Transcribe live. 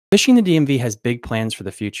Fishing the DMV has big plans for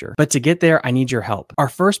the future, but to get there, I need your help. Our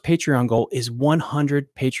first Patreon goal is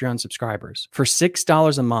 100 Patreon subscribers for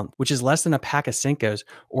 $6 a month, which is less than a pack of Cincos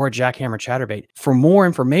or a jackhammer chatterbait. For more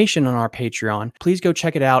information on our Patreon, please go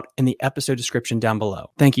check it out in the episode description down below.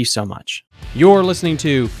 Thank you so much. You're listening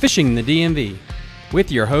to Fishing the DMV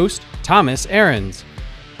with your host, Thomas Ahrens.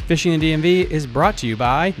 Fishing the DMV is brought to you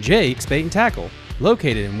by Jake's Bait and Tackle,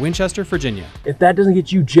 located in Winchester, Virginia. If that doesn't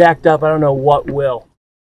get you jacked up, I don't know what will.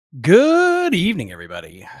 Good evening,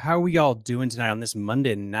 everybody. How are we all doing tonight on this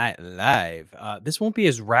Monday Night Live? This won't be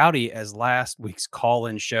as rowdy as last week's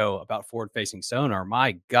call-in show about forward-facing sonar.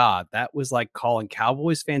 My God, that was like calling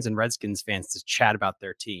Cowboys fans and Redskins fans to chat about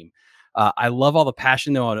their team. I love all the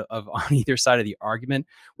passion, though, on either side of the argument.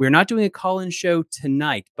 We're not doing a call-in show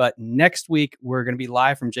tonight, but next week we're going to be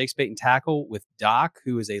live from Jake's Bait and Tackle with Doc,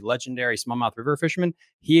 who is a legendary smallmouth river fisherman.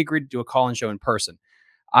 He agreed to do a call-in show in person.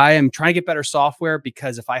 I am trying to get better software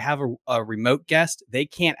because if I have a remote guest, they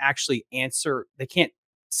can't actually answer. They can't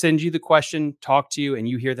send you the question, talk to you, and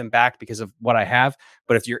you hear them back because of what I have.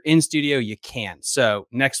 But if you're in studio, you can. So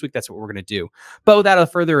next week, that's what we're going to do. But without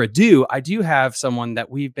further ado, I do have someone that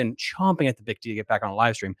we've been chomping at the bit to get back on a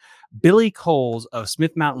live stream. Billy Kohls of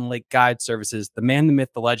Smith Mountain Lake Guide Services, the man, the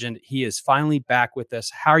myth, the legend. He is finally back with us.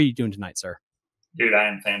 How are you doing tonight, sir? Dude, I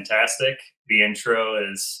am fantastic. The intro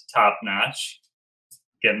is top notch.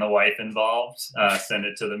 Getting the wife involved, send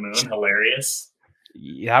it to the moon. Hilarious.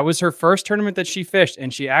 Yeah, that was her first tournament that she fished,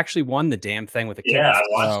 and she actually won the damn thing with a kick. Yeah, I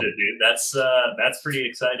watched it, dude. That's pretty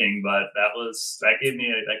exciting. But that gave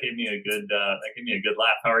me a good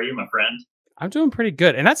laugh. How are you, my friend? I'm doing pretty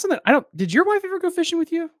good, and that's something I don't. Did your wife ever go fishing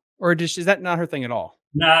with you, or is that not her thing at all?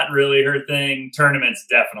 Not really her thing. Tournaments,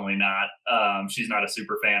 definitely not. She's not a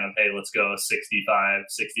super fan of, hey, let's go 65,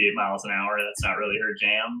 68 miles an hour. That's not really her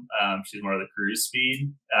jam. She's more of the cruise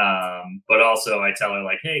speed. But also I tell her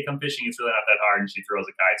like, hey, come fishing. It's really not that hard. And she throws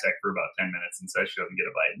a Kitech for about 10 minutes and says she doesn't get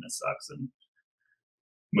a bite and this sucks and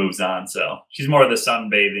moves on. So she's more of the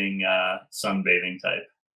sunbathing type.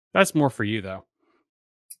 That's more for you though.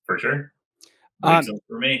 For sure.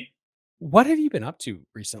 For me. What have you been up to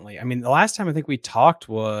recently? I mean, the last time I think we talked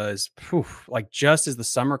was like just as the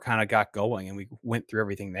summer kind of got going and we went through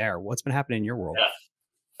everything there. What's been happening in your world?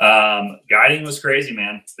 Yeah. Guiding was crazy,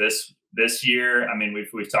 man. This year, I mean,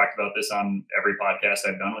 we've talked about this on every podcast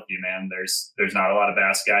I've done with you, man. There's not a lot of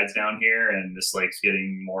bass guides down here, and this lake's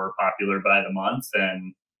getting more popular by the month.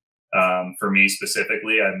 And for me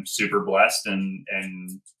specifically, I'm super blessed and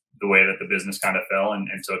the way that the business kind of fell and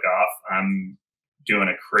took off. I'm doing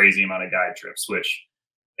a crazy amount of guide trips, which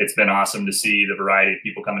it's been awesome to see the variety of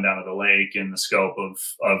people coming down to the lake and the scope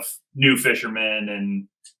of new fishermen and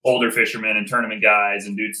older fishermen and tournament guys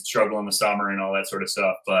and dudes that struggle in the summer and all that sort of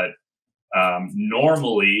stuff. But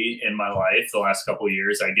normally in my life, the last couple of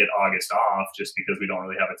years, I get August off just because we don't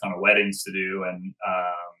really have a ton of weddings to do and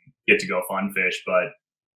get to go fun fish. But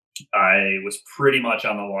I was pretty much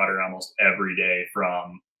on the water almost every day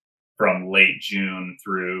from late June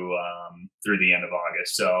through the end of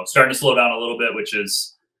August. So starting to slow down a little bit, which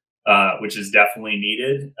is definitely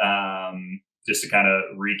needed, just to kind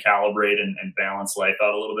of recalibrate and balance life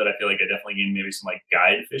out a little bit. I feel like I definitely gained maybe some like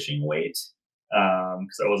guide fishing weight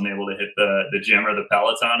because I wasn't able to hit the gym or the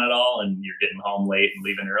Peloton at all, and you're getting home late and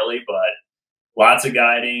leaving early. But lots of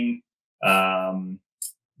guiding,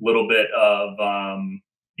 little bit of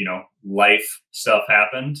life stuff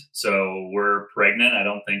happened. So we're pregnant. I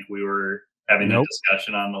don't think we were having that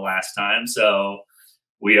discussion on the last time. So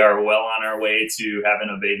we are well on our way to having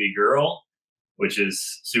a baby girl, which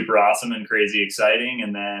is super awesome and crazy exciting.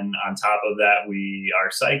 And then on top of that, we are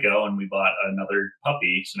psycho and we bought another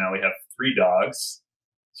puppy. So now we have 3 dogs.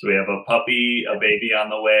 So we have a puppy, a baby on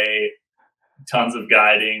the way, tons of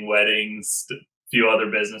guiding, weddings, a few other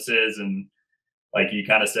businesses. And like you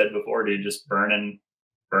kind of said before, dude, just burning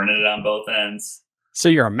it on both ends. So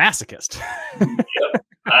you're a masochist. Yep.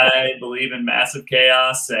 I believe in massive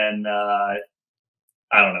chaos, and I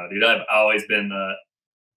don't know, dude. I've always been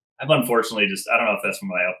I've unfortunately I don't know if that's from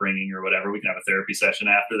my upbringing or whatever. We can have a therapy session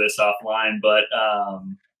after this offline, but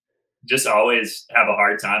just always have a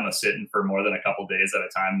hard time of sitting for more than a couple days at a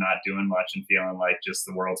time, not doing much and feeling like just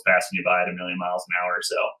the world's passing you by at 1,000,000 miles an hour.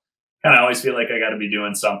 So kind of always feel like I got to be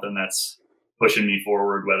doing something that's pushing me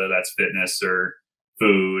forward, whether that's fitness or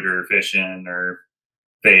food or fishing or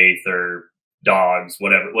faith or dogs,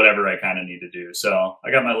 whatever I kind of need to do. So I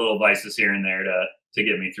got my little vices here and there to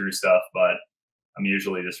get me through stuff, but I'm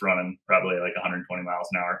usually just running probably like 120 miles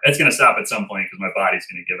an hour. It's going to stop at some point because my body's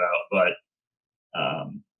going to give out, but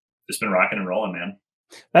just been rocking and rolling, man.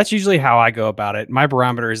 That's usually how I go about it. My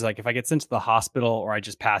barometer is like if I get sent to the hospital or I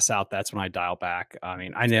just pass out, that's when I dial back. I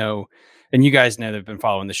mean, I know, and you guys know that have been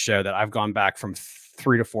following the show that I've gone back from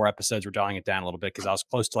 3 to 4 episodes. We're dialing it down a little bit because I was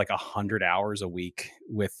close to like 100 hours a week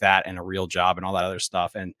with that and a real job and all that other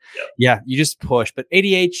stuff. And Yep. yeah, you just push. But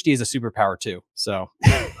ADHD is a superpower too, so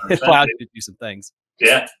it 100%. allows you to do some things.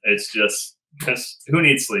 Yeah, it's just because who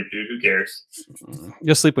needs sleep, dude? Who cares?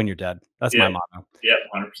 You'll sleep when you're dead. That's my Yeah, motto. yeah,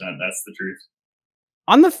 100%. That's the truth.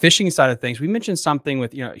 On the fishing side of things, we mentioned something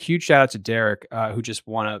with, huge shout out to Derek, who just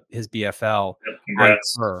won his BFL Yep, on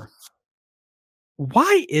congrats. Fur.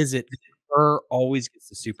 Why is it that Fur always gets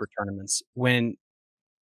the super tournaments when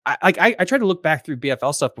I tried to look back through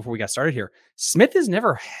BFL stuff before we got started here. Smith has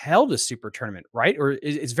never held a super tournament, right? Or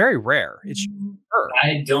it's very rare. It's Fur.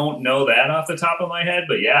 I don't know that off the top of my head,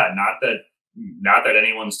 but yeah, not that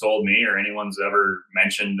anyone's told me or anyone's ever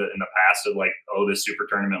mentioned in the past of like, oh, this super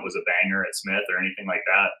tournament was a banger at Smith or anything like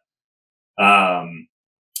that.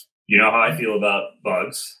 You know how I feel about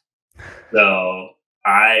bugs. So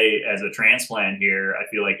as a transplant here, I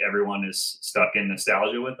feel like everyone is stuck in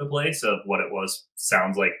nostalgia with the place of what it was,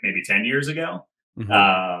 sounds like maybe 10 years ago.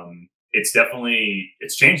 Mhm. It's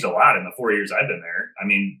changed a lot in the 4 years I've been there. I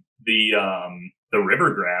mean, the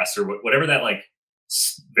river grass or whatever that like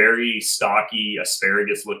very stocky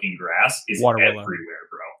asparagus looking grass is Water willow. everywhere,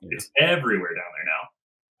 bro. Yeah. It's everywhere down there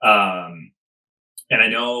now. And I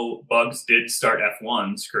know bugs did start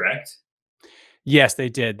F1s, correct? Yes, they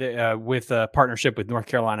did with a partnership with North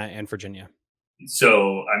Carolina and Virginia.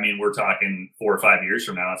 So, I mean, we're talking 4 or 5 years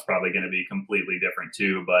from now, it's probably going to be completely different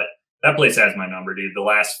too. But that place has my number, dude. The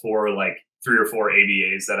last like 3 or 4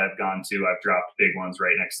 ABAs that I've gone to, I've dropped big ones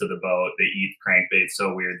right next to the boat. They eat crankbait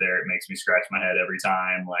so weird there. It makes me scratch my head every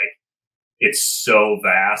time. Like, it's so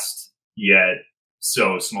vast, yet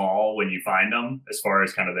so small when you find them as far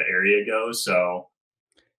as kind of the area goes. So,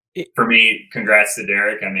 for me, congrats to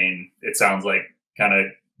Derek. I mean, it sounds like kind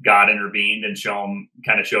of God intervened and showed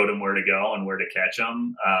him where to go and where to catch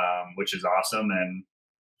them, which is awesome. And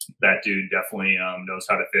that dude definitely knows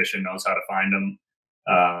how to fish and knows how to find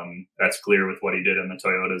them. That's clear with what he did in the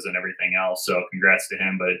Toyotas and everything else. So congrats to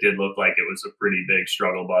him. But it did look like it was a pretty big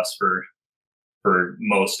struggle bus for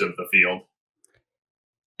most of the field.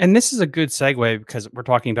 And this is a good segue because we're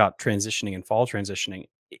talking about transitioning and fall transitioning.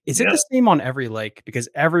 Is it Yeah. the same on every lake? Because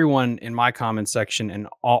everyone in my comment section and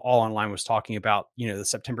all online was talking about, the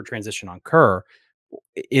September transition on Kerr.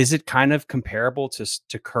 Is it kind of comparable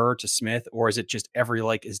to Kerr to Smith, or is it just every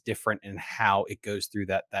lake is different in how it goes through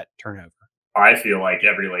that turnover? I feel like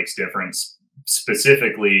every lake's different.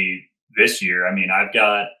 Specifically this year, I mean,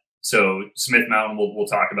 so Smith Mountain we'll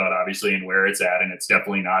talk about obviously and where it's at, and it's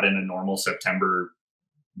definitely not in a normal September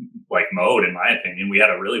like mode in my opinion. We had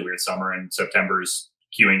a really weird summer, and September's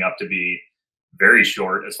queuing up to be very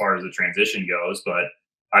short as far as the transition goes. But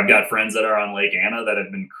I've got friends that are on Lake Anna that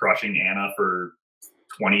have been crushing Anna for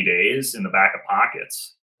 20 days in the back of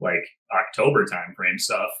pockets, like October timeframe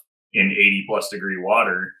stuff in 80+ degree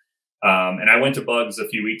water. And I went to Bugs a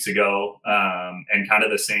few weeks ago, and kind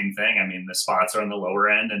of the same thing. I mean, the spots are on the lower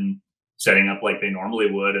end and setting up like they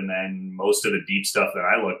normally would. And then most of the deep stuff that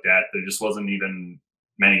I looked at, there just wasn't even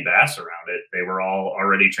many bass around it. They were all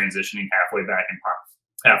already transitioning halfway back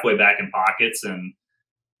in pockets and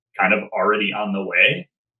kind of already on the way.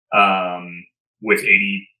 With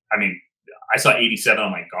 80, I mean, I saw 87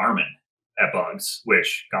 on my Garmin at Bugs,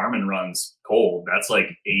 which Garmin runs cold. That's like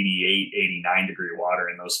 88, 89 degree water,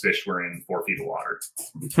 and those fish were in 4 feet of water.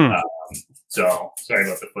 So sorry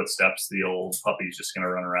about the footsteps. The old puppy's just going to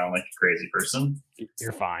run around like a crazy person.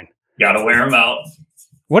 You're fine. Got to wear them out.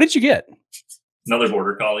 What did you get? Another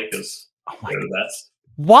border collie because they're the best.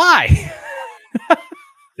 Why?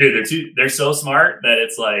 Dude, they're so smart that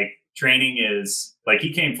it's like training is like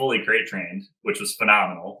he came fully crate trained, which was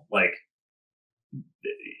phenomenal. Like,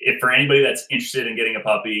 if for anybody that's interested in getting a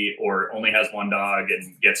puppy or only has one dog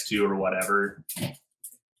and gets 2 or whatever,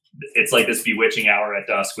 it's like this bewitching hour at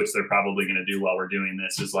dusk, which they're probably going to do while we're doing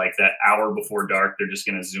this, is like that hour before dark. They're just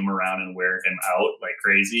going to zoom around and wear him out like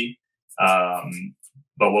crazy.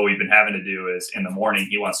 But what we've been having to do is in the morning,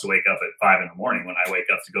 he wants to wake up at 5 in the morning when I wake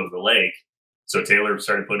up to go to the lake. So Taylor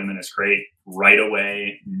started putting him in his crate right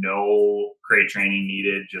away. No crate training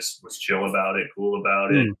needed. Just was chill about it, cool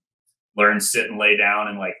about it. Learn, sit and lay down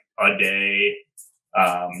in like a day.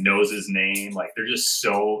 Knows his name. Like, they're just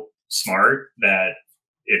so smart that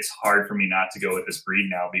it's hard for me not to go with this breed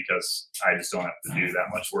now because I just don't have to do that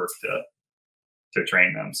much work to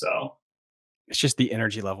train them. So it's just the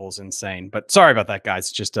energy level is insane. But sorry about that,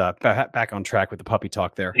 guys. Just back on track with the puppy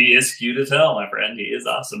talk there. he is cute as hell, my friend. He is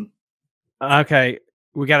awesome. Okay.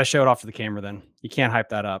 We got to show it off to the camera then. You can't hype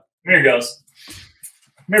that up. Here it goes.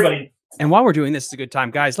 Come here, buddy. And while we're doing this, it's a good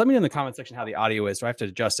time. Guys, let me know in the comment section how the audio is. Do I have to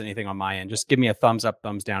adjust anything on my end? Just give me a thumbs up,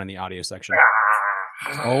 thumbs down in the audio section.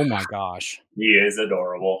 Oh my gosh. He is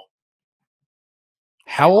adorable.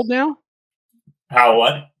 How old now? How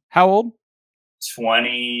what? How old?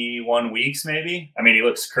 21 weeks, maybe. I mean, he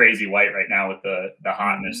looks crazy white right now with the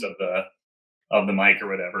hotness of the mic or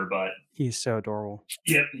whatever, but He's so adorable.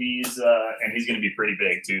 yep, he's going to be pretty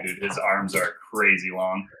big too, dude. His arms are crazy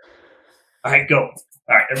long. All right, go.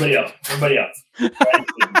 All right, everybody up. Everybody up.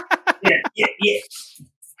 Yeah.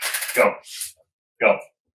 Go.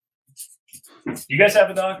 You guys have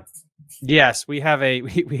a dog? Yes, we have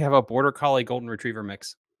a border collie golden retriever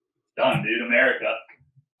mix. Done, dude. America.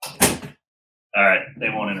 All right, they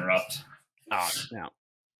won't interrupt. Oh, no.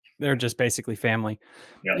 They're just basically family.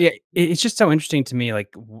 Yep. Yeah, it's just so interesting to me,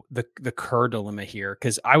 like the cur dilemma here,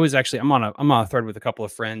 because I'm on a thread with a couple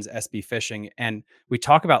of friends, SB Fishing, and we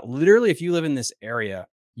talk about literally if you live in this area,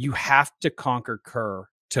 you have to conquer cur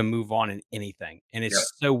to move on in anything, and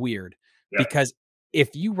it's so weird because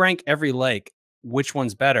if you rank every lake, which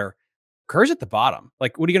one's better? Cur's at the bottom.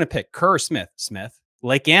 Like, what are you going to pick? Cur or Smith? Smith.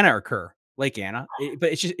 Lake Anna or Cur? Lake Anna.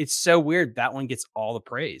 But it's so weird. That one gets all the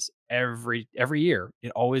praise every year.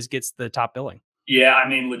 It always gets the top billing. Yeah, I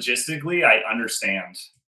mean, logistically, I understand.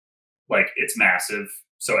 Like, it's massive,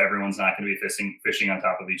 so everyone's not going to be fishing on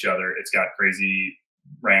top of each other. It's got crazy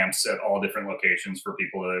ramps at all different locations for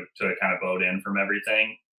people to kind of boat in from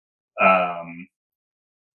everything.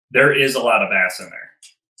 There is a lot of bass in there.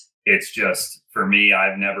 It's just, for me,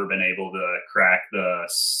 I've never been able to crack the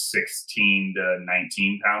 16 to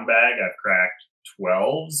 19 pound bag. I've cracked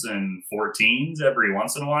 12s and 14s every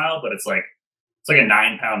once in a while, but it's like a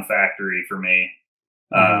 9 pound factory for me.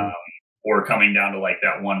 Or coming down to like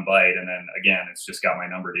that one bite. And then again, it's just got my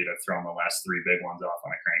number, dude. I've thrown the last 3 big ones off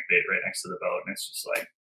on a crankbait right next to the boat. And it's just like,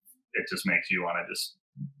 it just makes you want to just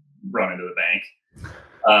run into the bank.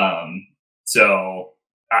 So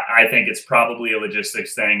I think it's probably a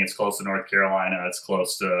logistics thing. It's close to North Carolina. It's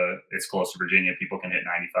close to Virginia. People can hit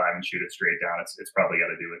 95 and shoot it straight down. It's probably got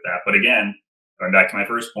to do with that. But again, going back to my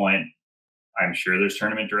first point, I'm sure there's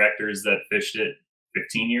tournament directors that fished it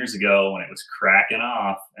 15 years ago when it was cracking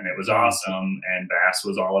off and it was awesome and bass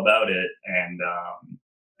was all about it. And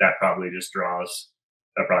that probably just draws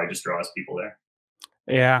people there.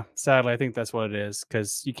 Yeah, sadly, I think that's what it is,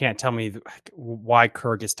 because you can't tell me why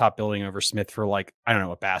Kerr gets top billing over Smith for, like, I don't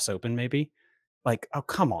know, a Bass Open maybe. Like, oh,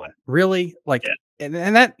 come on, really? Like, and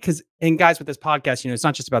that, because, and guys, with this podcast, it's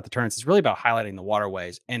not just about the tournaments; it's really about highlighting the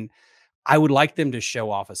waterways. And I would like them to show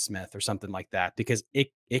off a Smith or something like that, because it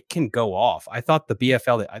can go off. I thought the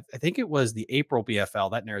BFL that I think it was the April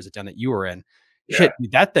BFL that narrows it down that you were in. Shit,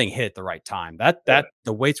 that thing hit at the right time. That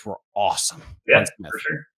the weights were awesome. Yeah,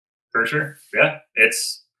 for sure.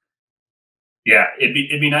 Yeah, it'd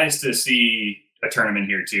be nice to see a tournament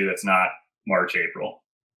here too that's not March, April.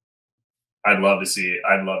 I'd love to see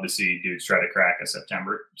dudes try to crack a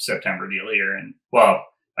September deal here. And well,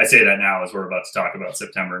 I say that now as we're about to talk about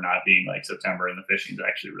September not being like September, and the fishing's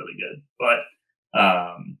actually really good. But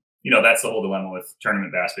that's the whole dilemma with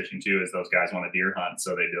tournament bass fishing too, is those guys want to deer hunt,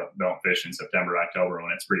 so they don't fish in September, October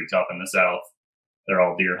when it's pretty tough in the South. They're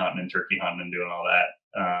all deer hunting and turkey hunting and doing all that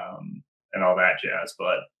and all that jazz.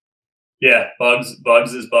 But yeah, bugs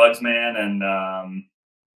is bugs, man. And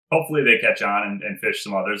hopefully they catch on and fish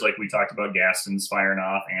some others. Like we talked about, Gaston's firing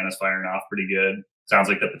off, Anna's firing off pretty good. Sounds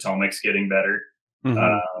like the Potomac's getting better. And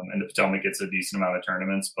the Potomac gets a decent amount of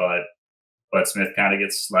tournaments, but Smith kind of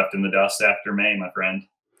gets left in the dust after May, my friend.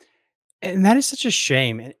 And that is such a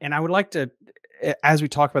shame. And I would like to, as we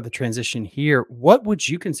talk about the transition here, what would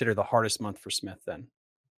you consider the hardest month for Smith then?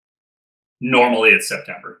 Normally it's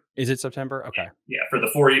September. Is it September? Okay. Yeah. For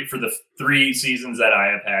the 3 seasons that I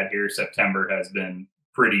have had here, September has been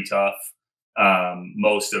pretty tough.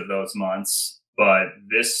 Most of those months, but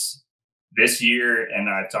this year, and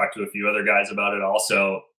I've talked to a few other guys about it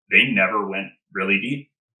also, they never went really deep.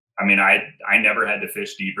 I mean, I never had to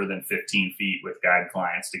fish deeper than 15 feet with guide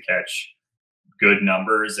clients to catch good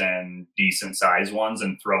numbers and decent size ones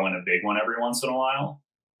and throw in a big one every once in a while.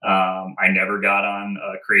 I never got on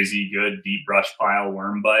a crazy good deep brush pile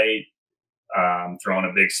worm bite. Throwing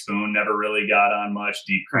a big spoon never really got on much.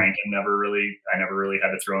 Deep cranking I never really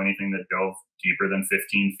had to throw anything that dove deeper than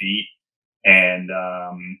 15 feet. And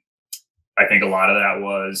I think a lot of that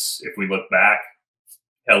was, if we look back,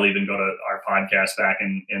 hell, even go to our podcast back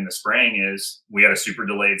in the spring, is we had a super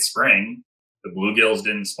delayed spring. The bluegills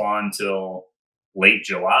didn't spawn till late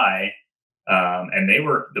July. And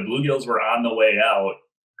the bluegills were on the way out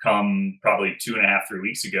come probably 2.5, 3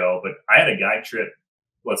 weeks ago. But I had a guide trip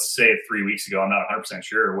let's say 3 weeks ago, I'm not 100%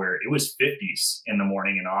 sure, where it was 50s in the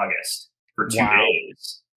morning in August for 2 Wow.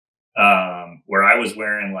 days. Where I was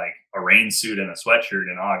wearing like a rain suit and a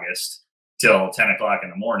sweatshirt in August till 10 o'clock in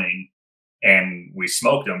the morning. And we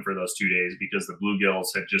smoked them for those 2 days because the bluegills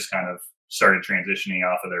had just kind of started transitioning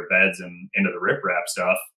off of their beds and into the riprap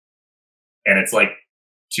stuff. And it's like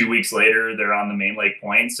 2 weeks later, they're on the main lake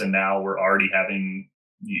points, and now we're already having.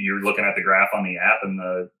 You're looking at the graph on the app, and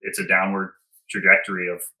it's a downward trajectory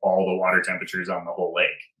of all the water temperatures on the whole lake.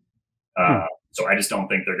 So I just don't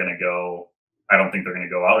think they're going to go. I don't think they're going to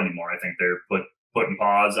go out anymore. I think they're putting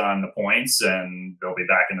pause on the points, and they'll be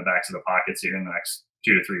back in the backs of the pockets here in the next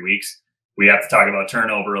 2 to 3 weeks. We have to talk about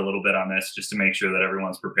turnover a little bit on this just to make sure that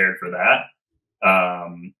everyone's prepared for that.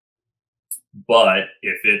 But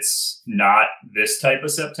if it's not this type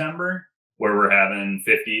of September where we're having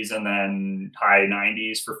 50s and then high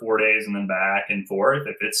 90s for 4 days and then back and forth,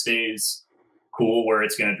 if it stays cool where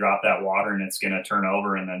it's going to drop that water and it's going to turn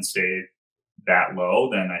over and then stay that low,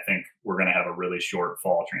 then I think we're going to have a really short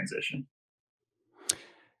fall transition.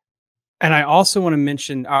 And I also want to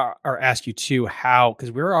mention or ask you too, how,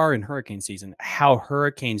 because we are in hurricane season, how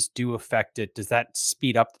hurricanes do affect it. Does that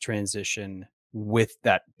speed up the transition with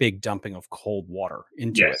that big dumping of cold water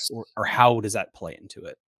into it? Or how does that play into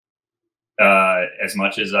it? As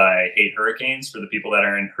much as I hate hurricanes, for the people that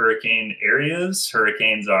are in hurricane areas,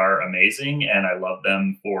 hurricanes are amazing, and I love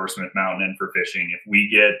them for Smith Mountain and for fishing. If we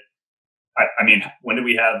get, I mean, when did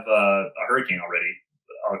we have a hurricane already?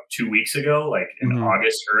 2 weeks ago, like an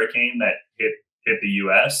August hurricane that hit the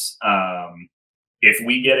U.S. If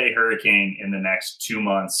we get a hurricane in the next 2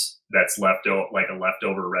 months that's like a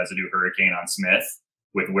leftover residue hurricane on Smith,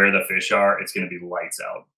 with where the fish are, it's going to be lights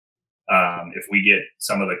out. If we get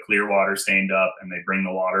some of the clear water stained up and they bring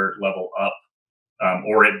the water level up,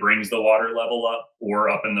 or it brings the water level up, or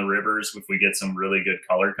up in the rivers, if we get some really good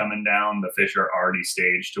color coming down, the fish are already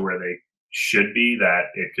staged to where they should be, that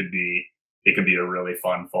it could be a really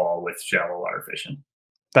fun fall with shallow water fishing.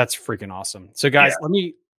 That's freaking awesome. So guys,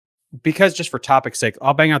 because just for topic's sake,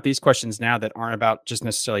 I'll bang out these questions now that aren't about just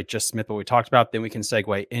necessarily just Smith, what we talked about. Then we can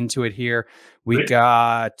segue into it here. We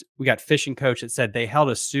got Fishing Coach that said they held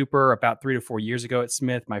a super about 3 to 4 years ago at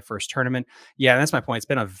Smith, my first tournament. Yeah, that's my point. It's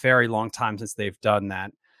been a very long time since they've done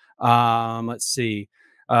that. Let's see.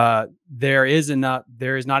 There is not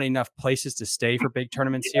enough places to stay for big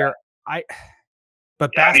tournaments here.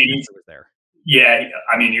 But basketball was there. Yeah,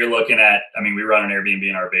 I mean, you're looking at. I mean, we run an Airbnb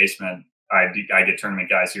in our basement. I get tournament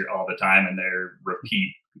guys here all the time, and they're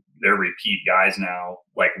repeat guys now,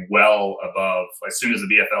 like well above. As soon as the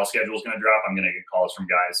BFL schedule is going to drop, I'm going to get calls from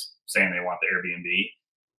guys saying they want the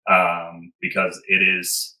Airbnb, because it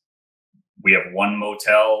is. We have one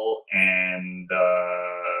motel, and the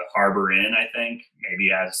Harbor Inn, I think, maybe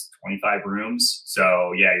has 25 rooms.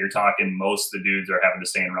 So yeah, you're talking most of the dudes are having to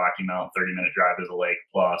stay in Rocky Mount, 30-minute drive to the lake,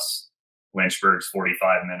 plus Lynchburg's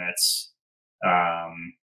 45 minutes.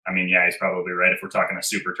 I mean, yeah, he's probably right. If we're talking a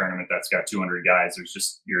super tournament that's got 200 guys, there's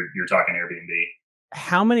just you're talking Airbnb.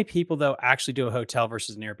 How many people though actually do a hotel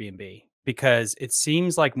versus an Airbnb? Because it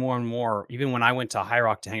seems like more and more, even when I went to High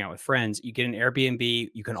Rock to hang out with friends, you get an Airbnb,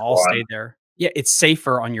 you can all stay there. Yeah, it's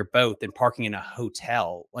safer on your boat than parking in a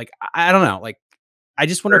hotel. Like, I don't know. Like, I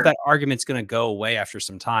just wonder if that argument's going to go away after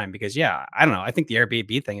some time, because yeah, I don't know. I think the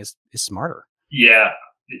Airbnb thing is smarter. Yeah,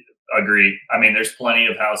 agree. I mean, there's plenty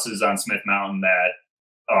of houses on Smith Mountain that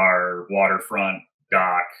are waterfront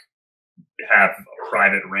dock, have a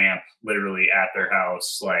private ramp literally at their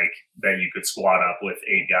house, like that you could squat up with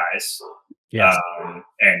 8 guys,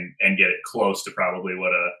 and get it close to probably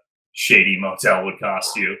what a shady motel would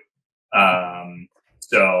cost you.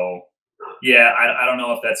 So yeah, I don't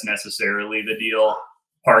know if that's necessarily the deal.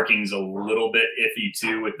 Parking's a little bit iffy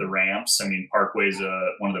too with the ramps. I mean, Parkway's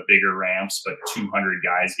one of the bigger ramps, but 200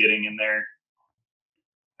 guys getting in there,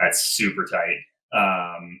 that's super tight.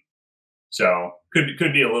 So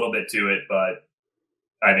could be a little bit to it, but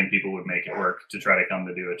I think people would make it work to try to come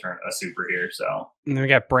to do a super here. So, and then we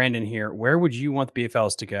got Brandon here. Where would you want the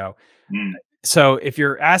BFLs to go? So if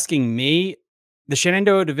you're asking me, the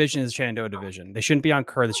Shenandoah division is the Shenandoah division. They shouldn't be on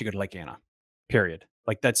Kerr. They should go to Lake Anna, period.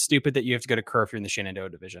 Like, that's stupid that you have to go to Kerr if you're in the Shenandoah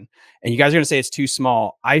division. And you guys are going to say it's too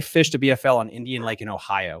small. I fished a BFL on Indian Lake in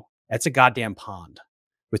Ohio. That's a goddamn pond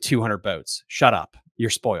with 200 boats. Shut up. You're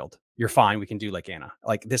spoiled. You're fine. We can do Lake Anna.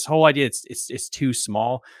 Like, this whole idea, it's too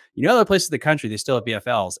small. You know, other places in the country, they still have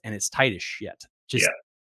BFLs, and it's tight as shit. Just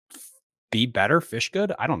be better, fish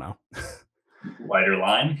good. I don't know. Lighter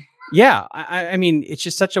line. Yeah. I mean, it's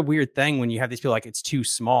just such a weird thing when you have these people like, it's too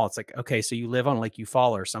small. It's like, okay, so you live on Lake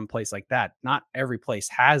Eufaula or someplace like that. Not every place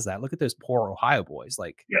has that. Look at those poor Ohio boys.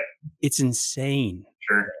 Like, it's insane.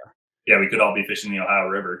 Sure. Yeah, we could all be fishing the Ohio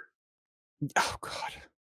River. Oh God.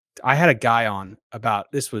 I had a guy on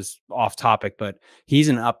about this was off topic, but he's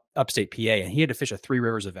in upstate PA and he had to fish a Three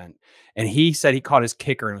Rivers event. And he said he caught his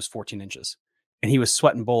kicker and it was 14 inches. And he was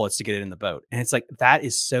sweating bullets to get it in the boat. And it's like, that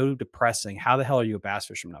is so depressing. How the hell are you a bass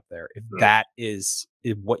fisherman up there if that is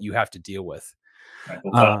what you have to deal with?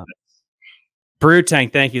 Brew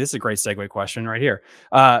Tank, thank you. This is a great segue question right here.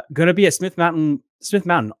 Gonna be at Smith Mountain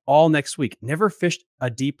all next week. Never fished a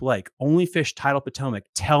deep lake, only fished tidal Potomac.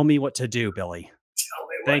 Tell me what to do, Billy. Tell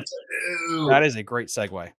me what to do. That is a great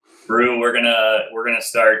segue. Brew, we're gonna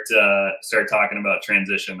start talking about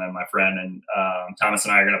transition then, my friend, and Thomas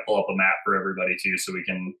and I are gonna pull up a map for everybody too, so we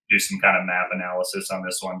can do some kind of map analysis on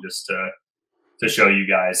this one, just to show you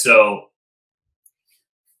guys. So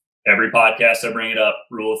every podcast I bring it up,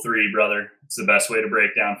 rule of three, brother. It's the best way to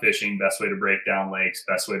break down fishing, best way to break down lakes,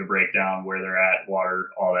 best way to break down where they're at, water,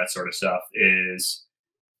 all that sort of stuff is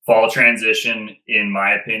fall transition. In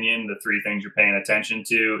my opinion, the three things you're paying attention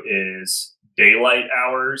to is daylight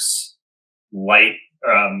hours,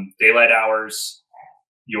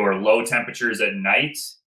 your low temperatures at night,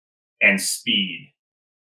 and speed.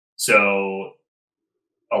 So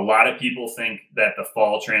a lot of people think that the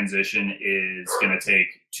fall transition is going to take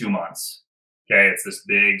 2 months. Okay. It's this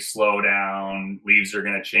big slowdown. Leaves are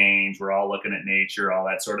going to change. We're all looking at nature, all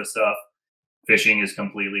that sort of stuff. Fishing is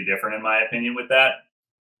completely different, in my opinion, with that.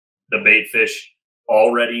 The bait fish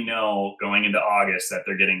already know going into August that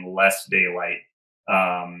they're getting less daylight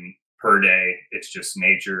per day. It's just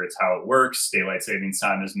nature. It's how it works. Daylight savings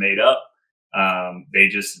time is made up. They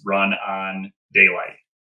just run on daylight.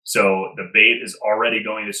 So the bait is already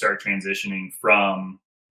going to start transitioning from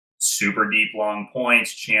super deep long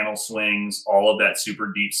points, channel swings, all of that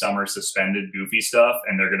super deep summer suspended goofy stuff.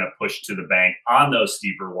 And they're going to push to the bank on those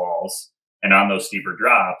steeper walls and on those steeper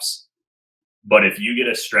drops. But if you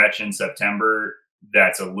get a stretch in September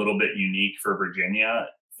that's a little bit unique for Virginia,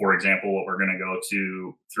 for example, what we're going to go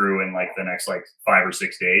through in like the next 5 or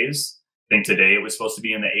 6 days. I think today it was supposed to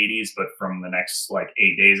be in the 80s, but from the next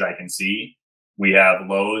 8 days I can see, we have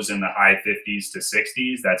lows in the high 50s to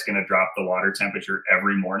 60s. That's going to drop the water temperature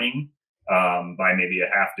every morning by maybe a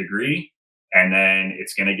half degree. And then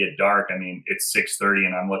it's going to get dark. I mean, it's 6:30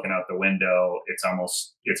 and I'm looking out the window. It's going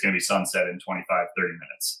to be sunset in 25, 30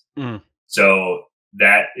 minutes. Mm. So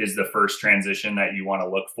that is the first transition that you want to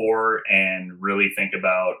look for and really think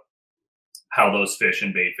about how those fish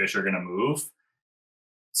and bait fish are going to move.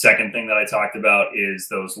 Second thing that I talked about is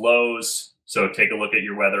those lows. So take a look at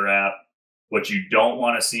your weather app. What you don't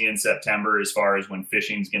want to see in September, as far as when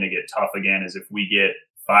fishing is going to get tough again, is if we get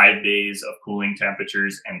 5 days of cooling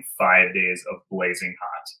temperatures and 5 days of blazing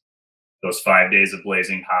hot. Those 5 days of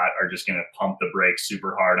blazing hot are just going to pump the brakes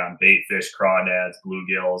super hard on bait fish, crawdads,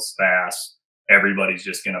 bluegills, bass. Everybody's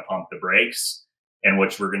just going to pump the brakes. And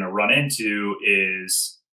what we're going to run into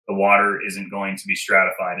is the water isn't going to be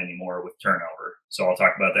stratified anymore with turnover. So I'll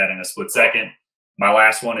talk about that in a split second. My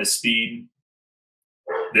last one is speed.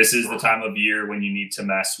 This is the time of year when you need to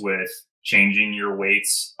mess with changing your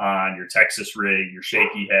weights on your Texas rig, your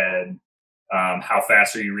shaky head. How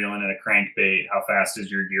fast are you reeling in a crankbait? How fast is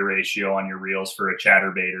your gear ratio on your reels for a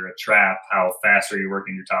chatterbait or a trap? How fast are you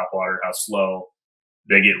working your topwater? How slow?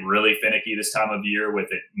 They get really finicky this time of year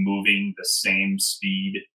with it moving the same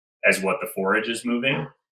speed as what the forage is moving.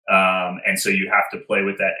 And so you have to play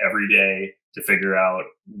with that every day to figure out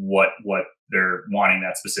what they're wanting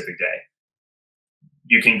that specific day.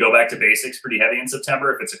 You can go back to basics pretty heavy in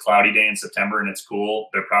September. If it's a cloudy day in September and it's cool,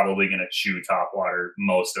 they're probably going to chew topwater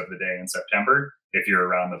most of the day in September if you're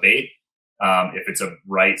around the bait. If it's a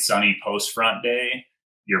bright, sunny post-front day,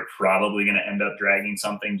 you're probably going to end up dragging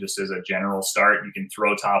something just as a general start. You can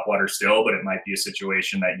throw topwater still, but it might be a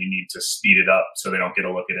situation that you need to speed it up so they don't get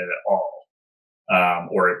a look at it at all.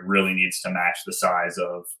 Or it really needs to match the size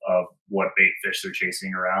of what bait fish they're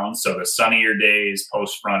chasing around. So the sunnier days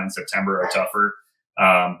post-front in September are tougher.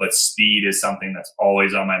 But speed is something that's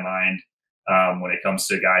always on my mind when it comes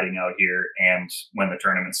to guiding out here. And when the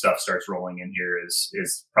tournament stuff starts rolling in here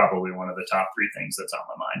is probably one of the top three things that's on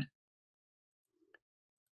my mind.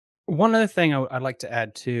 One other thing I'd like to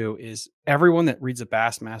add too is everyone that reads the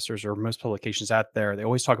Bassmasters or most publications out there, they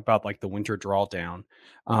always talk about the winter drawdown.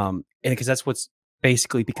 And because that's what's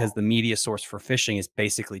basically because the media source for fishing is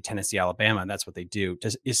basically Tennessee, Alabama, and that's what they do.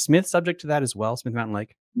 Is Smith subject to that as well, Smith Mountain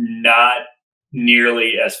Lake? Not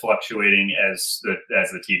nearly as fluctuating as the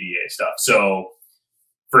TVA stuff. So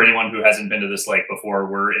for anyone who hasn't been to this lake before,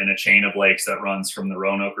 we're in a chain of lakes that runs from the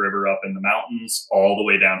Roanoke River up in the mountains all the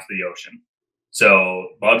way down to the ocean. So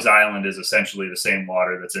Bugs Island is essentially the same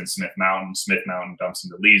water that's in Smith Mountain. Smith Mountain dumps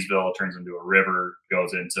into Leesville, turns into a river,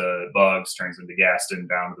 goes into Bugs, turns into Gaston,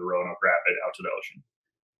 down to the Roanoke Rapid, out to the ocean.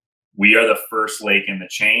 We are the first lake in the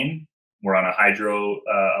chain. We're on a hydro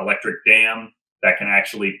electric dam that can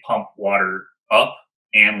actually pump water up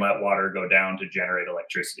and let water go down to generate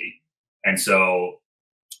electricity. And so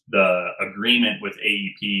the agreement with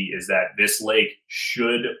AEP is that this lake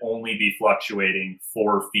should only be fluctuating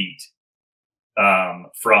 4 feet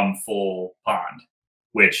from full pond,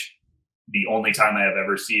 which the only time I have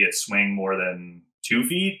ever seen it swing more than 2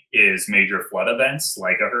 feet is major flood events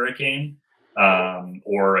like a hurricane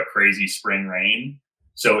or a crazy spring rain.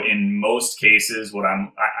 So in most cases,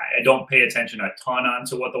 I don't pay attention a ton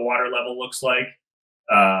onto what the water level looks like.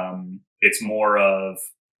 It's more of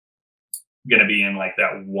going to be in like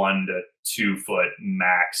that 1 to 2 foot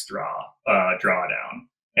max drawdown.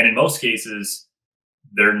 And in most cases,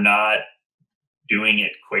 they're not doing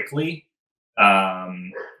it quickly.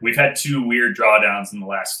 We've had 2 weird drawdowns in the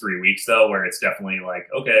last 3 weeks though, where it's definitely like,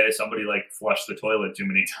 okay, somebody like flushed the toilet too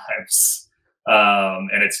many times.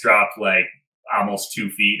 And it's dropped like almost 2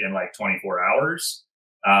 feet in like 24 hours.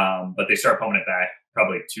 But they start pumping it back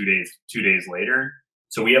probably 2 days later.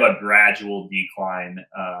 So we have a gradual decline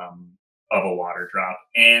of a water drop.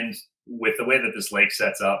 And with the way that this lake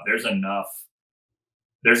sets up, there's enough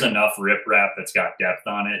riprap that's got depth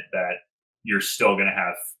on it that you're still going to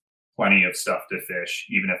have plenty of stuff to fish,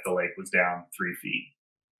 even if the lake was down 3 feet.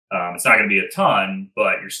 It's not going to be a ton,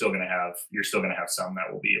 but you're still going to have some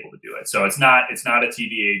that will be able to do it. So it's not a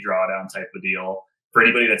TBA drawdown type of deal. For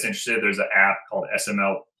anybody that's interested, there's an app called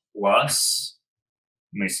SML Plus.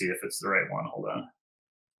 Let me see if it's the right one. Hold on.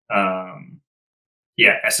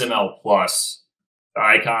 Yeah, SML Plus. The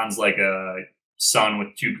icon's like a sun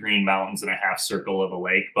with 2 green mountains and a half circle of a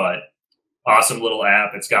lake, but awesome little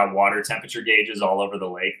app. It's got water temperature gauges all over the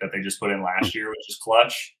lake that they just put in last year, which is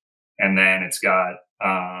clutch. And then it's got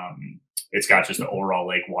just the overall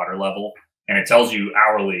lake water level, and it tells you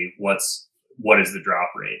hourly what is the drop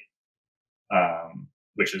rate,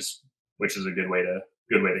 which is a good way to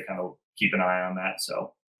kind of keep an eye on that.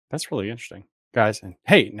 So that's really interesting, guys. And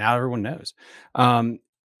hey, now everyone knows.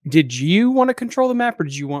 Did you want to control the map, or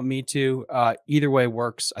did you want me to? Either way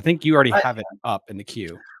works. I think you already have it up in the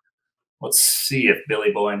queue. Let's see if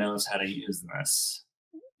Billy Boy knows how to use this.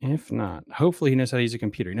 If not, hopefully he knows how to use a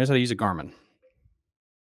computer. He knows how to use a Garmin.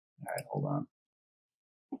 All right, hold on.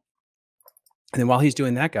 And then while he's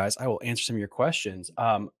doing that, guys, I will answer some of your questions.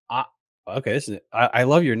 Okay, this is I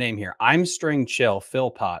love your name here. I'm String Chill,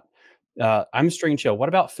 Philpot. I'm String Chill. What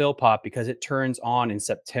about Philpot? Because it turns on in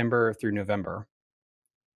September through November.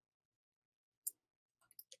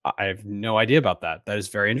 I have no idea about that. That is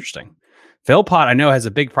very interesting. Philpot, I know, has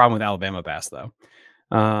a big problem with Alabama bass, though.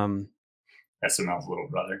 SML's little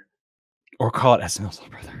brother. Or call it SML's little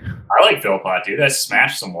brother. I like Philpot, dude. I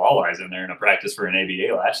smashed some walleyes in there in a practice for an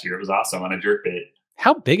ABA last year. It was awesome on a jerkbait.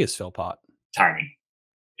 How big is Philpot? Tiny.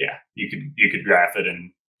 Yeah, you could graph it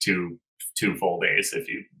in two full days if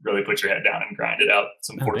you really put your head down and grind it out.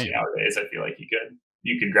 Some 14-hour days, I feel like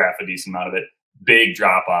you could graph a decent amount of it. Big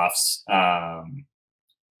drop offs.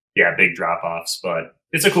 Big drop offs, but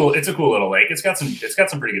it's a cool little lake. It's got some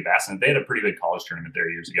pretty good bass in it. They had a pretty big college tournament there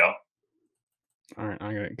years ago. All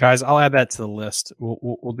right, guys, I'll add that to the list.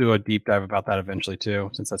 We'll do a deep dive about that eventually too,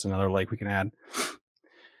 since that's another lake we can add.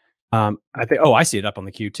 I think. Oh, I see it up on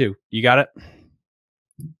the queue too. You got it?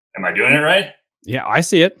 Am I doing it right? Yeah, I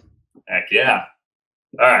see it. Heck yeah!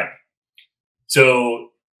 All right. So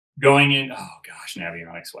going in. Oh gosh,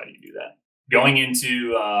 Navionics, why do you do that? Going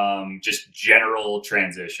into just general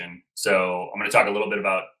transition. So I'm going to talk a little bit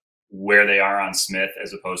about where they are on Smith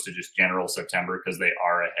as opposed to just general September, because they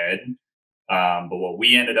are ahead. But what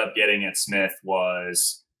we ended up getting at Smith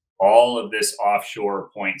was all of this offshore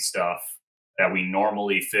point stuff that we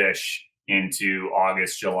normally fish into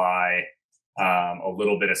August, July, a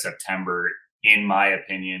little bit of September, in my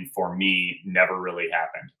opinion, for me, never really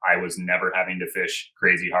happened. I was never having to fish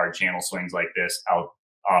crazy hard channel swings like this out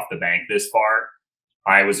off the bank this far.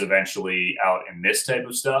 I was eventually out in this type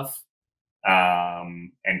of stuff.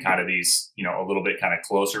 And kind of these, a little bit kind of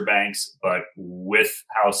closer banks, but with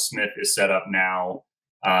how Smith is set up now,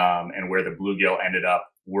 and where the bluegill ended up,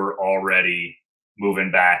 we're already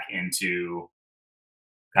moving back into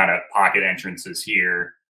kind of pocket entrances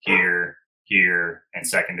here, and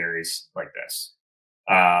secondaries like this.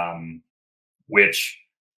 Which,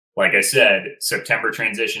 like I said, September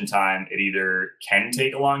transition time, it either can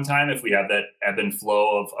take a long time if we have that ebb and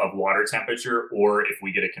flow of water temperature, or if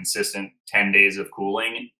we get a consistent 10 days of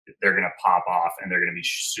cooling, they're going to pop off and they're going to be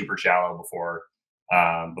super shallow before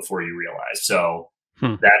before you realize. So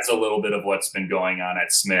that's a little bit of what's been going on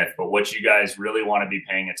at Smith. But what you guys really want to be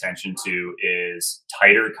paying attention to is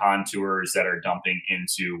tighter contours that are dumping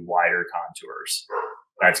into wider contours.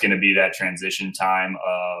 That's going to be that transition time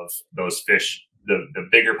of those fish, the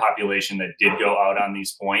bigger population that did go out on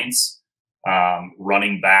these points,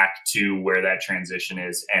 running back to where that transition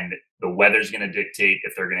is. And the weather's going to dictate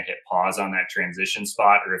if they're going to hit pause on that transition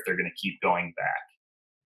spot or if they're going to keep going back.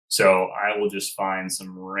 So I will just find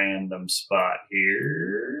some random spot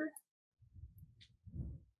here.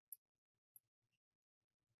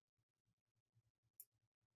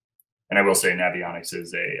 And I will say Navionics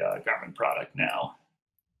is a Garmin product now.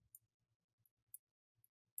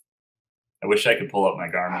 I wish I could pull up my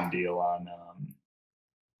Garmin deal on.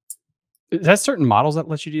 Is that certain models that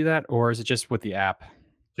let you do that, or is it just with the app?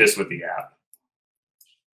 Just with the app.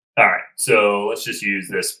 All right, so let's just use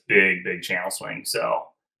this big channel swing. So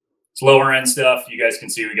it's lower end stuff. You guys can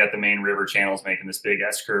see we got the main river channels making this big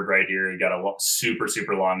S curve right here. You got a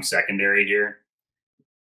super long secondary here.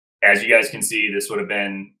 As you guys can see, this would have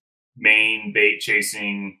been main bait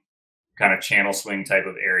chasing kind of channel swing type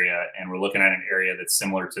of area. And we're looking at an area that's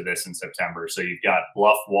similar to this in September. So you've got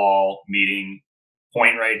bluff wall meeting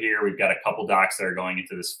point right here. We've got a couple docks that are going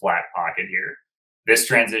into this flat pocket here. This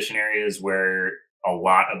transition area is where a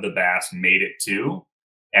lot of the bass made it to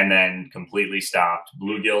and then completely stopped.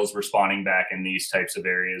 Bluegills were spawning back in these types of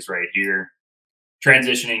areas right here,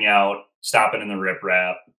 transitioning out, stopping in the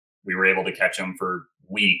riprap. We were able to catch them for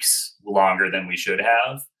weeks longer than we should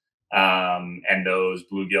have. And those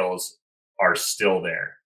bluegills are still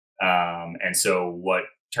there. And so what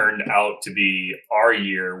turned out to be our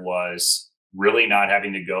year was really not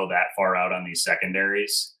having to go that far out on these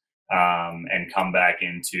secondaries and come back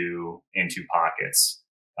into pockets.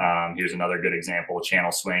 Here's another good example,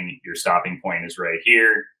 channel swing. Your stopping point is right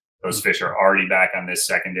here. Those fish are already back on this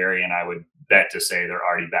secondary, and I would bet to say they're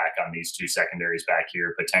already back on these two secondaries back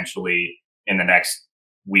here. Potentially in the next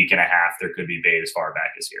week and a half, there could be bait as far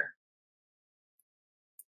back as here.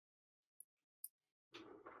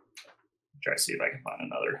 Try to see if I can find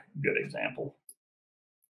another good example.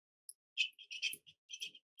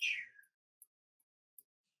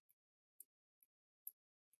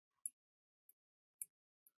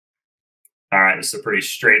 All right, this is a pretty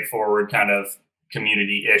straightforward kind of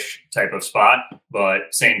community-ish type of spot,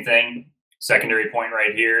 but same thing. Secondary point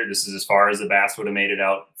right here. This is as far as the bass would have made it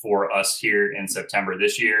out for us here in September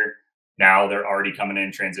this year. Now they're already coming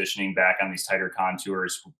in, transitioning back on these tighter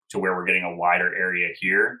contours to where we're getting a wider area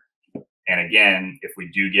here. And again, if we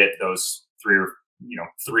do get those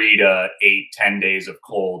 3 to 8, 10 days of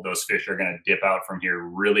cold, those fish are going to dip out from here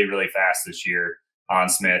really fast this year on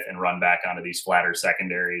Smith and run back onto these flatter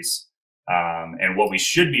secondaries. And what we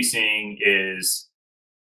should be seeing is,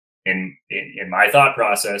 in my thought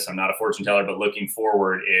process, I'm not a fortune teller, but looking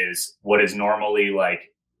forward, is what is normally like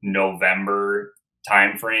November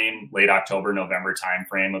timeframe, late October, November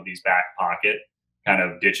timeframe of these back pocket kind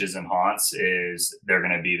of ditches and haunts, is they're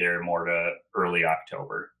going to be there more to early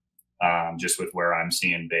October, just with where I'm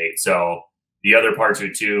seeing bait. So the other parts of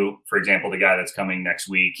it too, for example, the guy that's coming next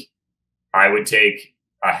week, I would take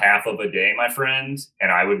a half of a day, my friend,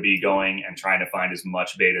 and I would be going and trying to find as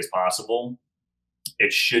much bait as possible.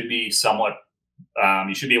 It should be somewhat,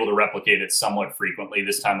 you should be able to replicate it somewhat frequently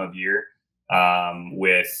this time of year.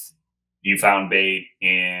 With you found bait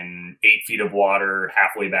in 8 feet of water,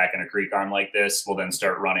 halfway back in a creek arm like this, we'll then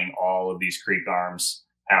start running all of these creek arms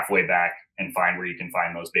halfway back and find where you can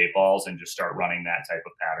find those bait balls and just start running that type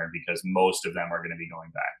of pattern, because most of them are going to be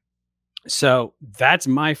going back. So that's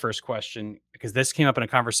my first question, because this came up in a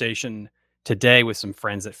conversation today with some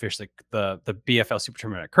friends that fish the BFL Super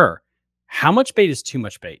Tournament at Kerr. How much bait is too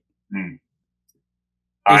much bait? Is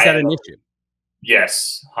that an issue?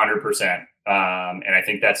 Yes, 100%. And I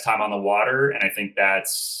think that's time on the water. And I think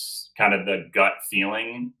that's kind of the gut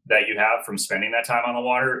feeling that you have from spending that time on the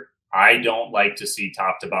water. I don't like to see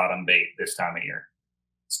top to bottom bait this time of year.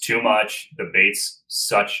 It's too much. The bait's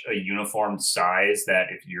such a uniform size that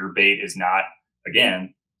if your bait is not,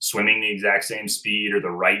 again, swimming the exact same speed or the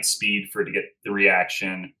right speed for it to get the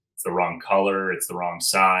reaction, it's the wrong color, it's the wrong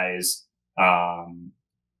size.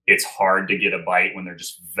 It's hard to get a bite when they're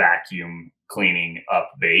just vacuum cleaning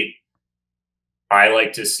up bait. I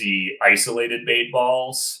like to see isolated bait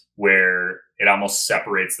balls where it almost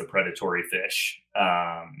separates the predatory fish.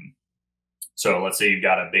 So let's say you've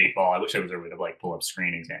got a bait ball. I wish I was able to like pull up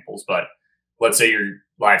screen examples, but let's say your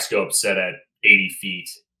live scope's set at 80 feet.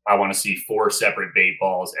 I want to see 4 separate bait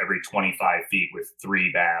balls every 25 feet with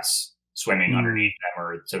 3 bass swimming underneath them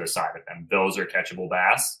or to the side of them. Those are catchable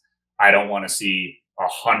bass. I don't want to see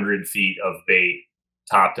 100 feet of bait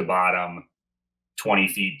top to bottom, 20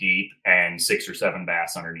 feet deep and 6 or 7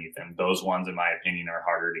 bass underneath them. Those ones, in my opinion, are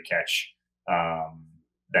harder to catch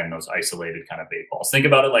than those isolated kind of bait balls. Think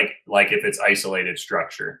about it like if it's isolated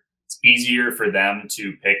structure, it's easier for them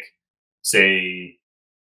to pick, say,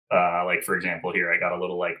 like for example, here I got a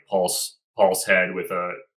little like pulse head with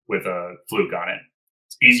a fluke on it.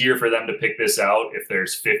 It's easier for them to pick this out if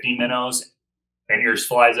there's 50 minnows and yours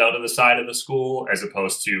flies out of the side of the school as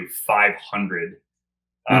opposed to 500.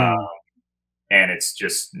 And it's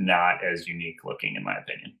just not as unique looking, in my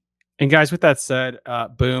opinion. And guys, with that said,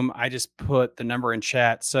 boom, I just put the number in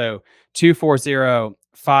chat. So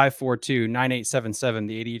 240-542-9877.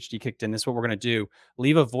 The ADHD kicked in. This is what we're going to do.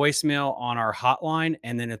 Leave a voicemail on our hotline.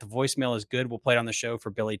 And then if the voicemail is good, we'll play it on the show for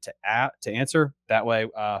Billy to answer. That way,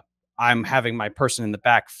 I'm having my person in the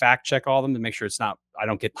back fact check all of them to make sure I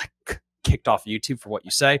don't get like kicked off YouTube for what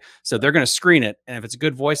you say. So they're going to screen it. And if it's a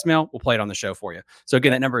good voicemail, we'll play it on the show for you. So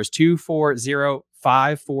again, that number is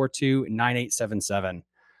 240-542-9877.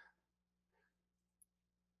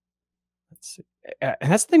 Let's see. And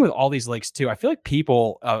that's the thing with all these lakes too. I feel like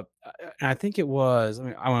people, and I think it was,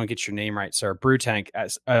 I want to get your name right, sir. Brew Tank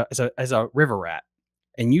as a river rat,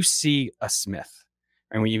 and you see a Smith,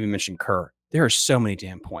 and we even mentioned Kerr. There are so many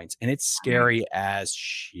damn points, and it's scary as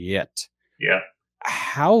shit. Yeah.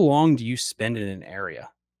 How long do you spend in an area?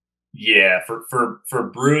 Yeah,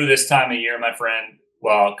 for brew this time of year, my friend.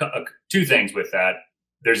 Well, two things with that.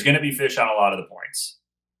 There's going to be fish on a lot of the points.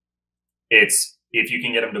 It's if you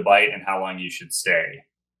can get them to bite and how long you should stay.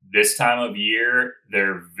 This time of year,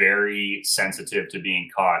 they're very sensitive to being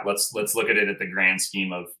caught. Let's look at it at the grand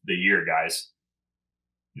scheme of the year, guys.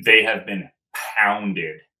 They have been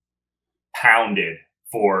pounded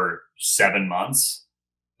for 7 months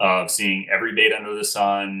of seeing every bait under the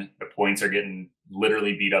sun. The points are getting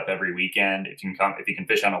literally beat up every weekend. If you can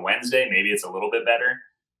fish on a Wednesday, maybe it's a little bit better.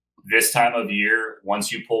 This time of year,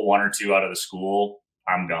 once you pull 1 or 2 out of the school,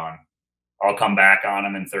 I'm gone. I'll come back on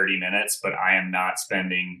them in 30 minutes, but I am not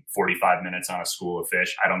spending 45 minutes on a school of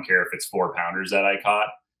fish. I don't care if it's 4-pounders that I caught.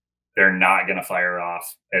 They're not going to fire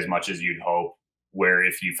off as much as you'd hope, where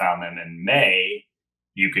if you found them in May,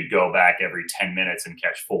 you could go back every 10 minutes and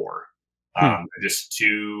catch 4. They're just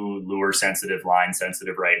too lure sensitive, line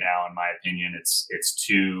sensitive right now. In my opinion, it's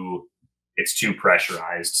too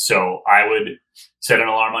pressurized. So I would set an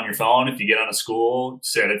alarm on your phone. If you get on a school,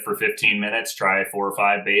 set it for 15 minutes, try 4 or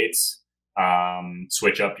 5 baits,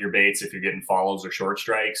 switch up your baits if you're getting follows or short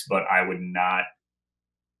strikes, but I would not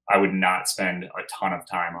spend a ton of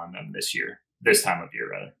time on them this time of year,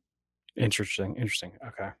 rather. Interesting.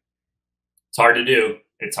 Okay. It's hard to do.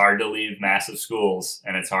 It's hard to leave massive schools,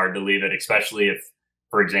 and it's hard to leave it, especially if,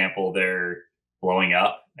 for example, they're blowing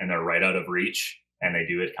up and they're right out of reach and they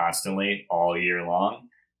do it constantly all year long.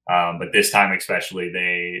 But this time, especially,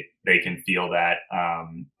 they can feel that.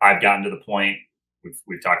 I've gotten to the point,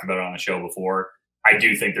 we've talked about it on the show before. I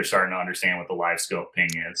do think they're starting to understand what the live scope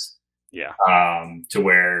ping is. Yeah. To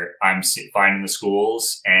where I'm finding the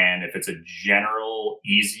schools, and if it's a general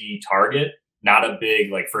easy target, not a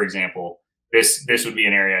big, like, for example, this would be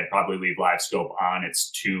an area I'd probably leave live scope on.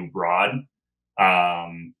 It's too broad.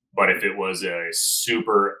 But if it was a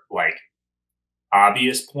super like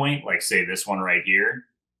obvious point, like say this one right here,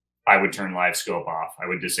 I would turn live scope off. I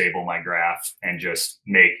would disable my graph and just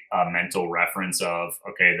make a mental reference of,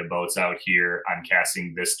 okay, the boat's out here. I'm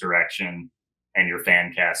casting this direction and you're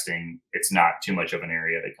fan casting. It's not too much of an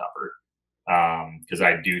area to cover. Because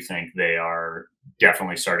I do think they are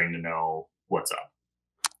definitely starting to know what's up.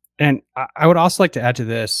 And I would also like to add to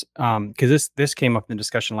this, because this came up in the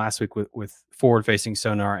discussion last week with forward-facing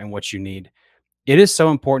sonar and what you need. It is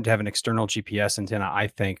so important to have an external GPS antenna, I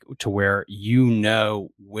think, to where you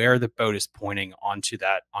know where the boat is pointing onto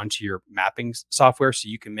your mapping software, so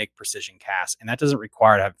you can make precision casts. And that doesn't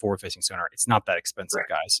require to have forward-facing sonar. It's not that expensive,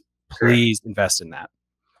 guys. Please invest in that.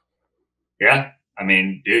 Yeah. I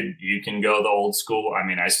mean, dude, you can go the old school. I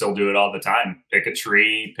mean, I still do it all the time. Pick a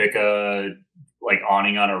tree, pick a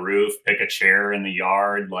awning on a roof, pick a chair in the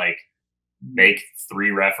yard, like make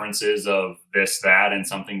 3 references of this, that, and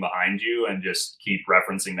something behind you, and just keep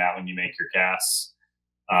referencing that when you make your casts.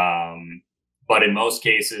 But in most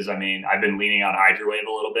cases, I mean, I've been leaning on Hydrowave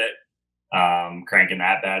a little bit, cranking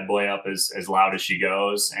that bad boy up as loud as she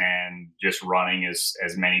goes, and just running as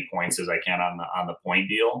many points as I can on the point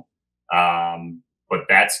deal. But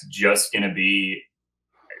that's just going to be,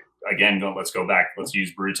 again, let's go back. Let's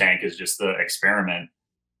use Brew Tank as just the experiment.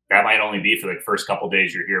 That might only be for the first couple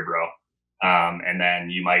days you're here, bro. And then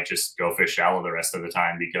you might just go fish shallow the rest of the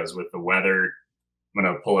time, because with the weather, I'm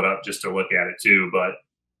going to pull it up just to look at it too. But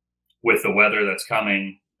with the weather that's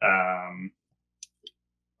coming,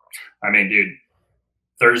 I mean, dude,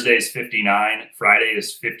 Thursday is 59, Friday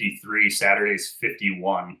is 53, Saturday is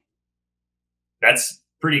 51. That's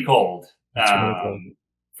pretty cold. That's really cool.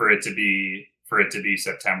 For it to be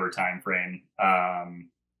September timeframe.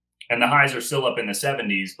 And the highs are still up in the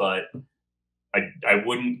 70s, but I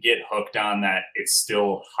wouldn't get hooked on that it's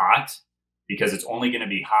still hot, because it's only going to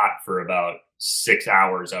be hot for about 6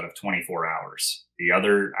 hours out of 24 hours. The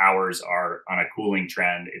other hours are on a cooling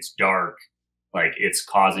trend. It's dark. Like, it's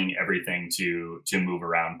causing everything to move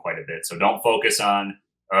around quite a bit. So don't focus on,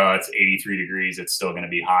 it's 83 degrees. It's still going to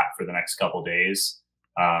be hot for the next couple days.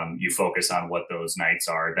 You focus on what those nights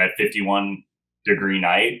are. That 51-degree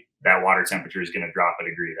night, that water temperature is going to drop a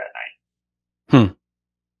degree that night. Hmm.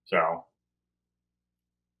 So,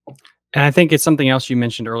 And I think it's something else you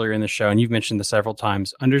mentioned earlier in the show, and you've mentioned this several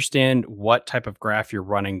times. Understand what type of graph you're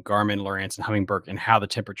running, Garmin, Lowrance, and Humminbird, and how the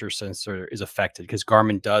temperature sensor is affected. Because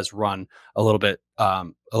Garmin does run a little bit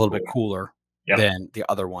cooler yep. than the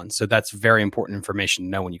other one, so that's very important information to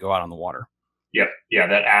know when you go out on the water. Yep. Yeah,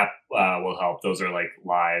 that app will help. Those are like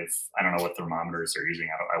live. I don't know what thermometers they're using.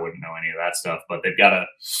 I wouldn't know any of that stuff, but they've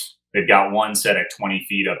got one set at 20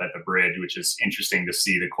 feet up at the bridge, which is interesting to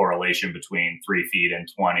see the correlation between 3 feet and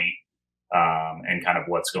 20, and kind of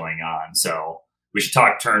what's going on. So we should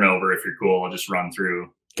talk turnover if you're cool. I'll just run through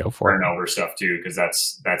Go for turnover stuff too, because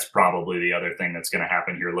that's probably the other thing that's going to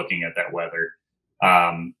happen here looking at that weather.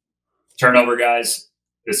 Turnover, guys,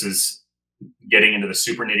 this is getting into the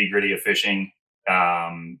super nitty gritty of fishing.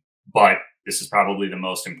 But this is probably the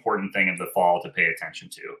most important thing of the fall to pay attention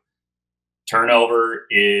to. Turnover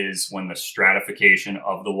is when the stratification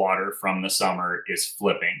of the water from the summer is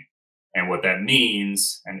flipping. And what that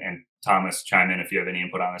means, and Thomas, chime in if you have any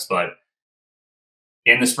input on this, but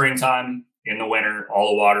in the springtime, in the winter, all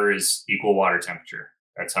the water is equal water temperature.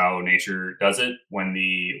 That's how nature does it. When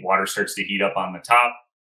the water starts to heat up on the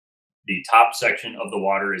top section of the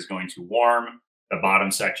water is going to warm. The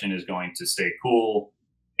bottom section is going to stay cool.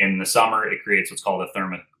 In the summer, it creates what's called a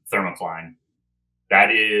thermocline.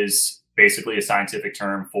 That is basically a scientific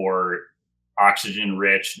term for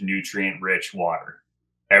oxygen-rich, nutrient-rich water.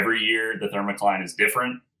 Every year, the thermocline is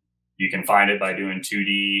different. You can find it by doing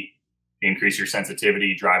 2D, increase your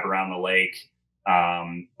sensitivity, drive around the lake.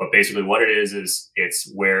 But basically what it is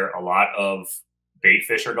it's where a lot of bait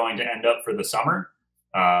fish are going to end up for the summer.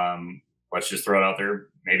 Let's just throw it out there.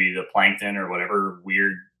 Maybe the plankton or whatever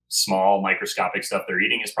weird, small, microscopic stuff they're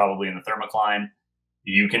eating is probably in the thermocline.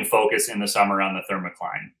 You can focus in the summer on the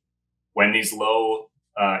thermocline. When these low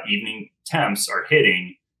evening temps are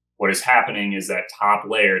hitting, what is happening is that top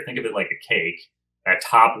layer, think of it like a cake, that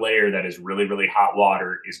top layer that is really, really hot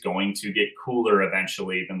water is going to get cooler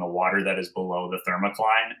eventually than the water that is below the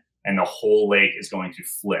thermocline, and the whole lake is going to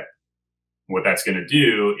flip. What that's going to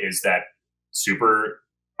do is that super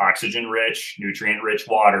oxygen-rich, nutrient-rich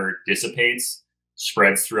water dissipates,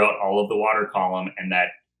 spreads throughout all of the water column, and that,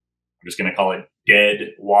 I'm just going to call it dead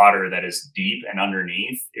water that is deep and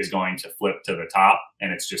underneath, is going to flip to the top.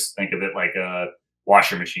 And it's just, think of it like a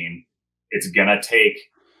washer machine. It's going to take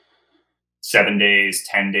 7 days,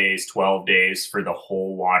 10 days, 12 days for the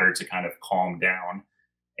whole water to kind of calm down.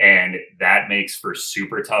 And that makes for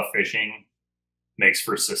super tough fishing, makes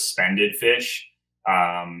for suspended fish.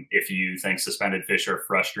 If you think suspended fish are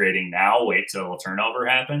frustrating now, wait till turnover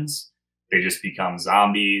happens. They just become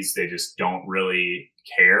zombies. They just don't really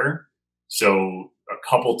care. So a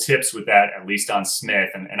couple tips with that, at least on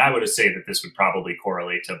Smith, and I would say that this would probably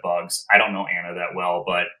correlate to bugs. I don't know Anna that well,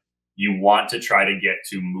 but you want to try to get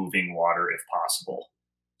to moving water if possible.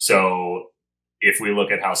 So if we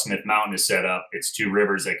look at how Smith Mountain is set up, it's two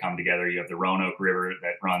rivers that come together. You have the Roanoke River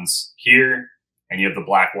that runs here, and you have the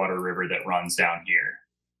Blackwater River that runs down here.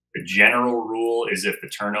 The general rule is if the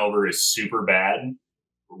turnover is super bad,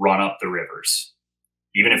 run up the rivers.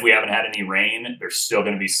 Even if we haven't had any rain, there's still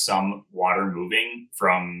going to be some water moving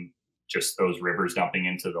from just those rivers dumping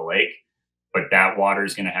into the lake. But that water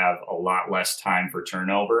is going to have a lot less time for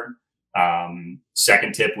turnover.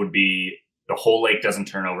 Second tip would be the whole lake doesn't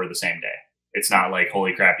turn over the same day. It's not like,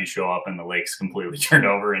 holy crap, you show up and the lake's completely turned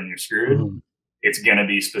over and you're screwed. Mm-hmm. It's going to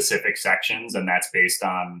be specific sections, and that's based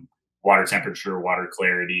on water temperature, water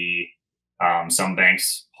clarity. Some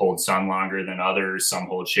banks hold sun longer than others. Some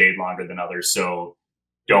hold shade longer than others. So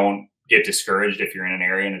don't get discouraged if you're in an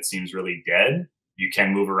area and it seems really dead. You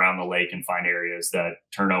can move around the lake and find areas that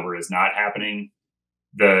turnover is not happening.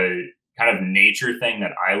 The kind of nature thing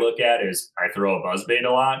that I look at is I throw a buzzbait a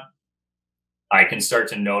lot. I can start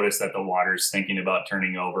to notice that the water's thinking about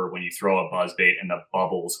turning over when you throw a buzzbait and the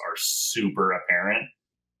bubbles are super apparent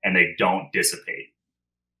and they don't dissipate.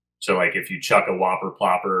 So like if you chuck a whopper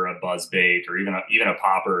plopper or a buzz bait or even a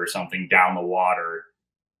popper or something down the water,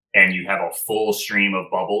 and you have a full stream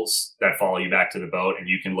of bubbles that follow you back to the boat, and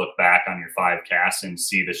you can look back on your 5 casts and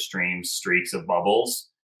see the stream streaks of bubbles,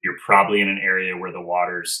 you're probably in an area where the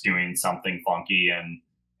water's doing something funky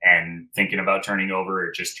and thinking about turning over.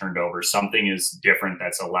 It just turned over. Something is different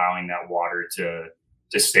that's allowing that water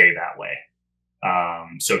to stay that way.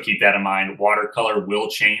 So keep that in mind. Watercolor will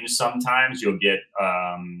change sometimes. You'll get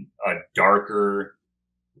a darker,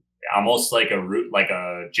 almost like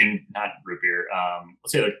a gin, not root beer.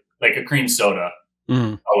 Let's say like a cream soda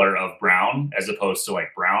color of brown, as opposed to like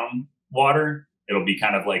brown water. It'll be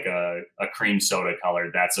kind of like a cream soda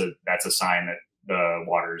color. That's a sign that the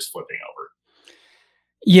water is flipping over.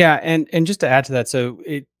 Yeah, and just to add to that, so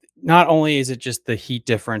it not only is it just the heat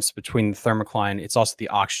difference between the thermocline, it's also the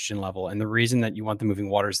oxygen level. And the reason that you want the moving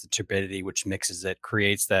water is the turbidity, which mixes it,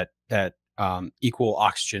 creates that equal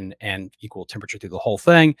oxygen and equal temperature through the whole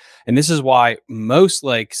thing. And this is why most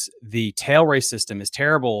lakes, the tail race system is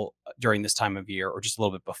terrible during this time of year or just a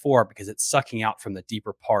little bit before, because it's sucking out from the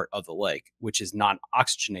deeper part of the lake, which is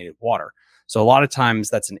non-oxygenated water. So a lot of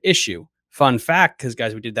times that's an issue. Fun fact, because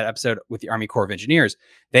guys, we did that episode with the Army Corps of Engineers.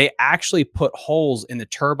 They actually put holes in the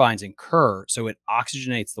turbines in Kerr so it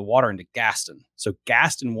oxygenates the water into Gaston. So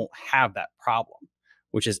Gaston won't have that problem,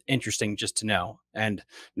 which is interesting just to know. And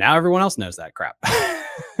now everyone else knows that crap.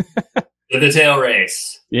 For the tail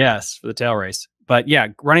race. Yes, for the tail race. But yeah,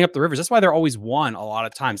 running up the rivers. That's why they're always won a lot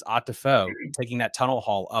of times. Defoe taking that tunnel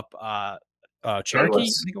haul up Cherokee,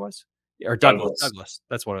 Douglas. I think it was. Or Douglas.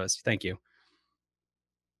 That's what it was. Thank you.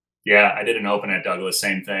 Yeah, I did an open at Douglas,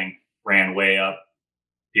 same thing. Ran way up.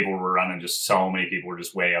 People were running, just so many people were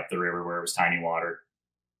just way up the river where it was tiny water.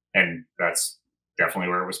 And that's definitely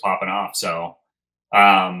where it was popping off. So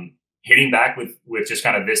hitting back with just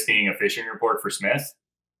kind of this being a fishing report for Smith,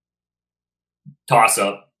 toss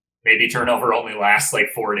up, maybe turnover only lasts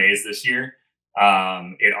like 4 days this year.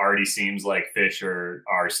 It already seems like fish are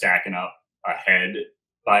stacking up ahead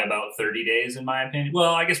by about 30 days, in my opinion.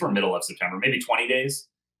 Well, I guess we're middle of September, maybe 20 days.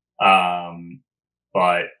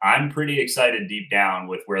 But I'm pretty excited deep down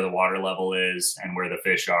with where the water level is and where the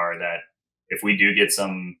fish are, that if we do get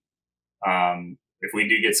some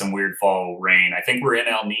weird fall rain, I think we're in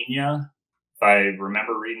El Nino. If I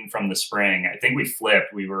remember reading from the spring, I think we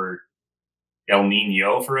flipped. We were El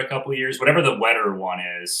Nino for a couple of years, whatever the wetter one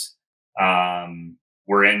is.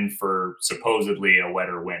 We're in for supposedly a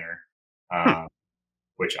wetter winter.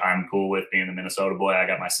 Which I'm cool with, being a Minnesota boy. I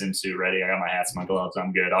got my swimsuit ready. I got my hats, my gloves.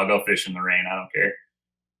 I'm good. I'll go fish in the rain. I don't care.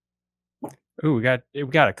 Oh, we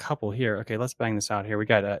got a couple here. Okay, let's bang this out here. We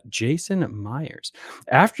got Jason Myers.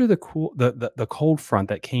 After the cold front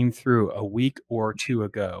that came through a week or two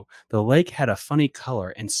ago, the lake had a funny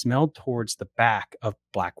color and smelled towards the back of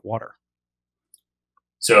black water.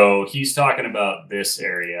 So he's talking about this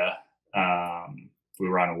area. We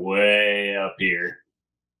run way up here,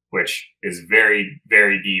 which is very,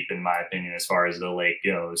 very deep, in my opinion, as far as the lake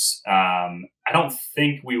goes. I don't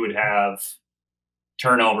think we would have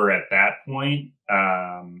turnover at that point.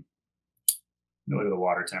 Look at the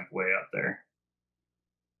water temp way up there.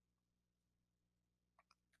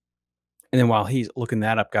 And then while he's looking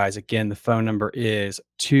that up, guys, again, the phone number is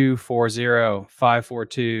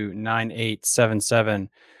 240-542-9877.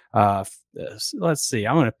 Let's see.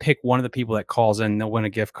 I'm going to pick one of the people that calls in. They'll win a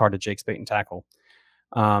gift card to Jake's Bait and Tackle.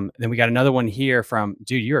 Then we got another one here from,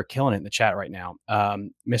 dude, you are killing it in the chat right now.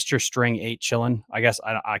 Mr. String 8 chillin'. I guess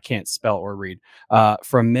I can't spell or read.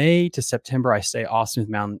 From May to September, I stay off Smith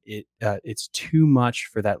Mountain. It's too much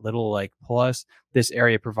for that little lake. Plus, this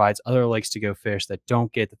area provides other lakes to go fish that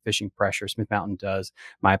don't get the fishing pressure Smith Mountain does.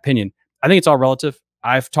 My opinion. I think it's all relative.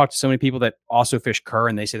 I've talked to so many people that also fish Kerr,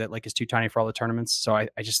 and they say that lake is too tiny for all the tournaments. So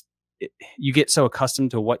you get so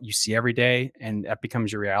accustomed to what you see every day, and that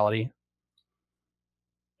becomes your reality.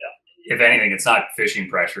 If anything, it's not fishing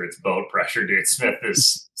pressure, it's boat pressure, dude. Smith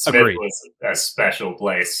was a special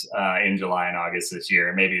place in July and August this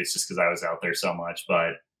year. Maybe it's just because I was out there so much,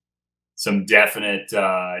 but some definite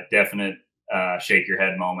shake your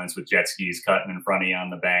head moments with jet skis cutting in front of you on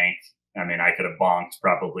the bank. I mean, I could have bonked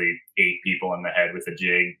probably 8 people in the head with a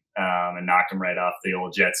jig and knocked them right off the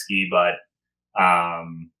old jet ski, but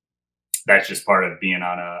that's just part of being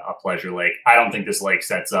on a pleasure lake. I don't think this lake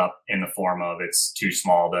sets up in the form of it's too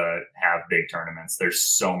small to have big tournaments. There's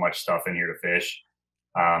so much stuff in here to fish.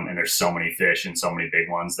 And there's so many fish and so many big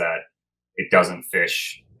ones that it doesn't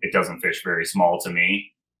fish very small to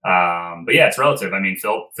me. But yeah, it's relative. I mean,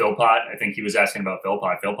 Philpott, I think he was asking about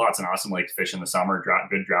Philpott. Philpott's an awesome lake to fish in the summer.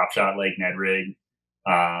 Good drop shot lake, Ned rig.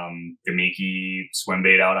 Gamiki swim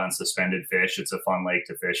bait out on suspended fish. It's a fun lake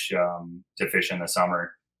to fish in the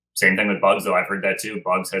summer. Same thing with Bugs, though. I've heard that too.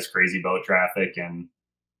 Bugs has crazy boat traffic and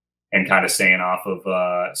kind of staying off of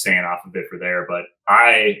it for there. But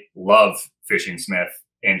I love fishing Smith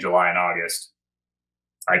in July and August.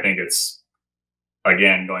 I think it's,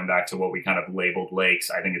 again, going back to what we kind of labeled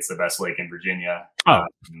lakes, I think it's the best lake in Virginia. Oh,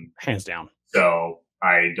 hands down. So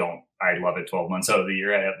I love it 12 months out of the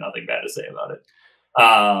year. I have nothing bad to say about it.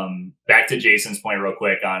 Back to Jason's point real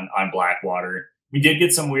quick on Blackwater. We did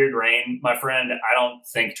get some weird rain, my friend. I don't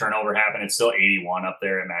think turnover happened. It's still 81 up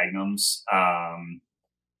there at Magnum's.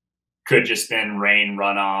 Could just been rain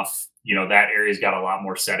runoff. You know, that area's got a lot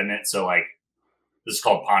more sediment. So like, this is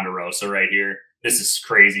called Ponderosa right here. This is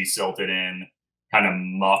crazy silted in, kind of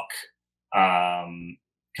muck, kind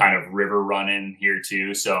of river running here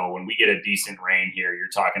too. So when we get a decent rain here, you're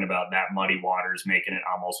talking about that muddy waters making it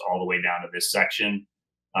almost all the way down to this section.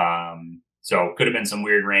 So could have been some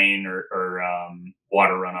weird rain or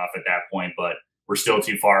water runoff at that point, but we're still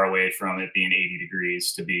too far away from it being 80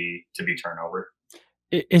 degrees to be turnover.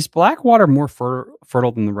 Is Blackwater more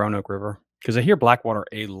fertile than the Roanoke River? Because I hear Blackwater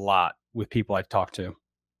a lot with people I've talked to.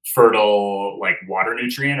 Fertile, like water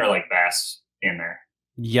nutrient or like bass in there?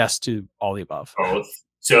 Yes to all the above. Both.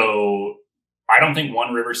 So I don't think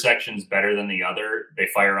one river section is better than the other. They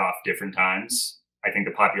fire off different times. I think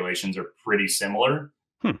the populations are pretty similar.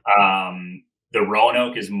 The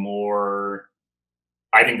Roanoke is more,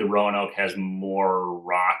 I think the Roanoke has more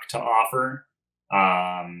rock to offer,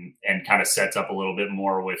 and kind of sets up a little bit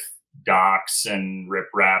more with docks and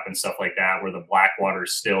riprap and stuff like that, where the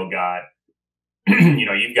Blackwater's still got, you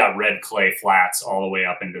know, you've got red clay flats all the way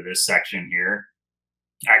up into this section here,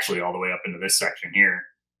 actually all the way up into this section here.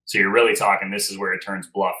 So you're really talking, this is where it turns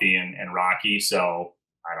bluffy and rocky. So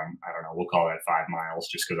I don't know, we'll call that 5 miles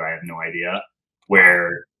just because I have no idea.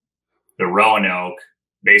 Where the Roanoke,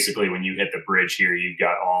 basically when you hit the bridge here, you've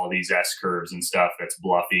got all these S curves and stuff that's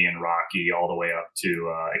bluffy and rocky all the way up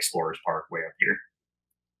to Explorers Park way up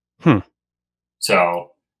here.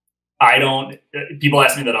 So people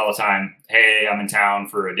ask me that all the time. Hey, I'm in town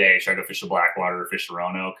for a day. Should I go fish the Blackwater or fish the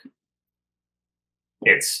Roanoke?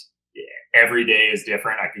 Every day is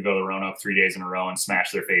different. I could go to the Roanoke 3 days in a row and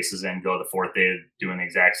smash their faces in, go the 4th day doing the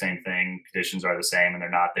exact same thing. Conditions are the same and they're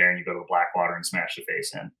not there, and you go to the Blackwater and smash the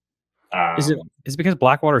face in. Is it because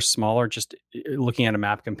Blackwater is smaller, just looking at a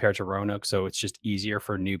map compared to Roanoke, so it's just easier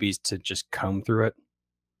for newbies to just comb through it?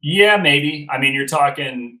 Yeah, maybe. I mean, you're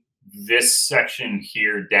talking this section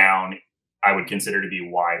here down, I would consider to be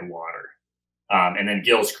wide water. And then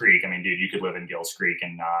Gills Creek, I mean, dude, you could live in Gills Creek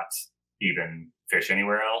and not even fish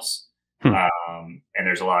anywhere else. And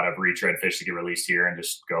there's a lot of retread fish that get released here and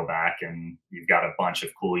just go back, and you've got a bunch of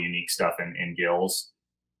cool, unique stuff in Gills.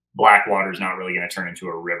 Blackwater is not really going to turn into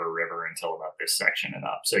a river until about this section and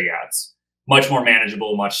up. So yeah, it's much more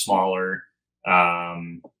manageable, much smaller,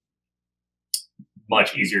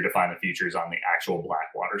 much easier to find the features on the actual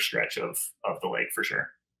Blackwater stretch of the lake for sure.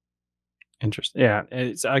 Interesting. Yeah,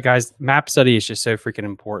 it's guys, map study is just so freaking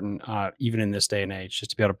important, even in this day and age,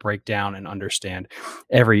 just to be able to break down and understand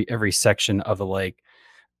every section of the lake.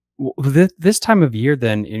 This time of year,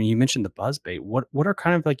 then, and you mentioned the buzz bait. What are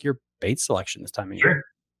kind of like your bait selection this time of year?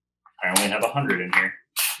 I only have 100 in here.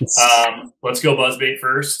 Let's go buzzbait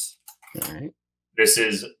first. All right. This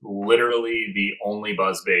is literally the only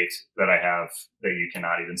buzzbait that I have that you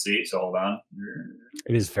cannot even see. So hold on.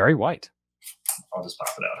 It is very white. I'll just pop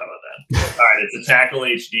it out. How about that? All right. It's a Tackle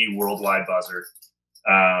HD Worldwide Buzzer.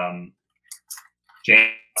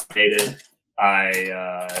 James,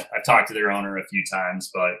 I've talked to their owner a few times,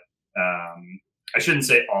 but I shouldn't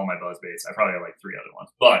say all my buzzbaits. I probably have like 3 other ones,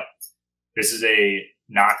 but this is a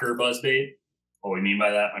knocker buzzbait. What we mean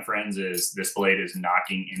by that, my friends, is this blade is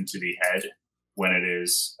knocking into the head when it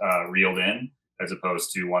is reeled in, as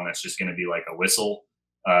opposed to one that's just going to be like a whistle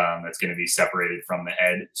that's going to be separated from the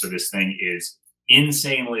head. So this thing is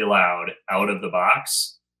insanely loud out of the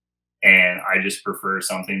box, and I just prefer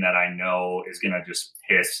something that I know is going to just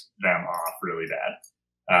piss them off really bad.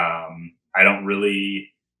 I don't really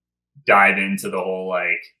dive into the whole,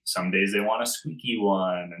 like, some days they want a squeaky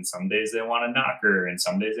one and some days they want a knocker and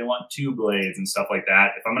some days they want 2 blades and stuff like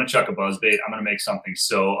that. If I'm going to chuck a buzzbait, I'm going to make something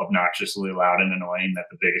so obnoxiously loud and annoying that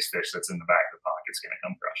the biggest fish that's in the back of the pocket is going to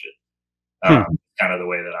come crush it. Kind of the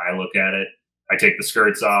way that I look at it. I take the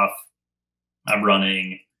skirts off. I'm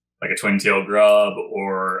running like a twin tail grub,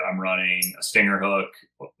 or I'm running a stinger hook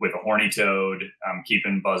with a horny toad. I'm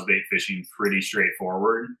keeping buzzbait fishing pretty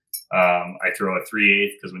straightforward. I throw a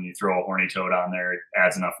 3/8 because when you throw a horny toad on there, it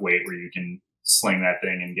adds enough weight where you can sling that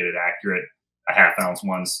thing and get it accurate. a half-ounce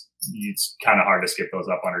ones, it's kind of hard to skip those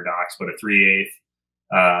up under docks, but a 3/8.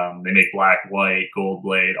 They make black, white, gold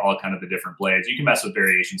blade, all kind of the different blades. You can mess with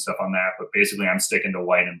variation stuff on that, but basically I'm sticking to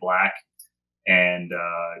white and black, and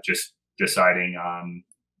just deciding on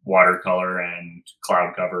watercolor and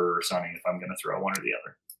cloud cover or sunning if I'm going to throw one or the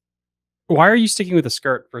other. Why are you sticking with a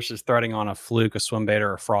skirt versus threading on a fluke, a swim bait,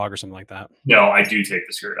 or a frog or something like that? No, I do take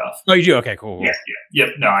the skirt off. Oh, you do? Okay, cool. Yeah, yeah,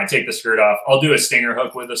 yep. No, I take the skirt off. I'll do a stinger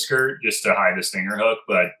hook with a skirt just to hide the stinger hook,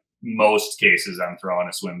 but most cases I'm throwing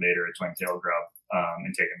a swim bait or a twin tail grub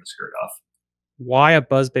and taking the skirt off. Why a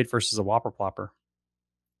buzz bait versus a whopper plopper?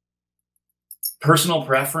 Personal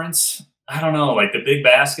preference. I don't know. Like the big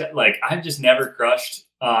basket, like I've just never crushed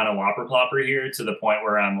on a whopper plopper here to the point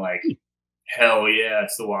where I'm like, hell yeah,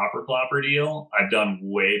 it's the whopper plopper deal. I've done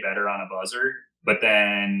way better on a buzzer. But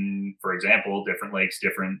then, for example, different lakes,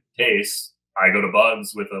 different tastes. I go to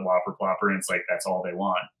bugs with a whopper plopper and it's like, that's all they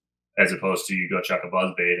want. As opposed to you go chuck a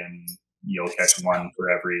buzz bait and you'll catch one for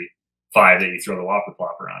every 5 that you throw the whopper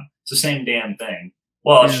plopper on. It's the same damn thing.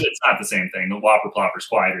 Well, it's not the same thing. The whopper plopper's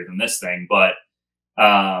quieter than this thing, but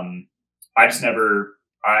I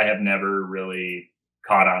have never really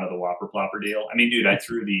caught on to the whopper plopper deal. I mean, dude, I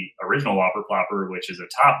threw the original whopper plopper, which is a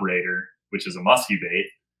top raider, which is a muskie bait,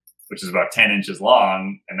 which is about 10 inches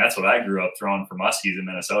long. And that's what I grew up throwing for muskies in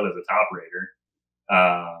Minnesota as a top raider.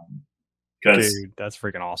 Dude, that's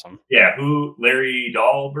freaking awesome. Yeah. Larry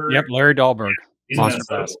Dahlberg? Yep, Larry Dahlberg. He's a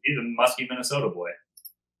muskie Minnesota boy.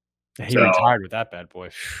 Yeah, he retired with that bad boy.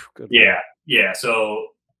 Good yeah. Boy. Yeah. So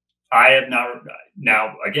I have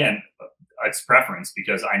now again, it's preference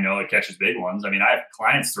because I know it catches big ones. I mean, I have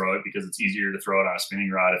clients throw it because it's easier to throw it on a spinning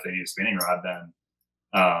rod if they need a spinning rod than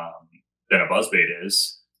a buzzbait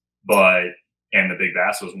is. And the big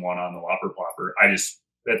bass was one on the whopper plopper. I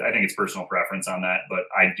think it's personal preference on that, but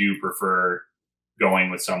I do prefer going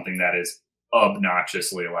with something that is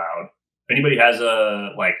obnoxiously loud. If anybody has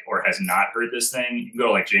or has not heard this thing, you can go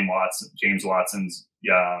to like James Watson's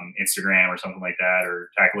Instagram or something like that, or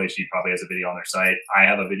Tackle HD probably has a video on their site. I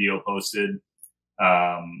have a video posted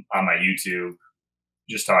on my YouTube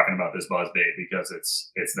just talking about this buzz bait because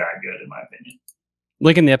it's that good in my opinion.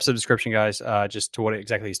 Link in the episode description, guys, just to what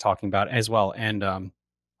exactly he's talking about as well. And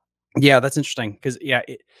yeah, that's interesting because you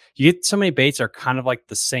get so many baits are kind of like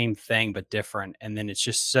the same thing but different, and then it's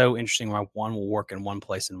just so interesting why one will work in one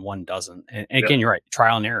place and one doesn't. And again, you're right,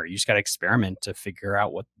 trial and error. You just got to experiment to figure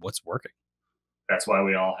out what's working. That's why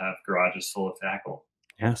we all have garages full of tackle.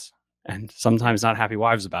 Yes, and sometimes not happy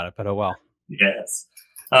wives about it, but oh well. Yes.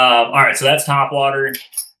 All right, so that's top water.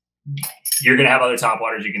 You're going to have other top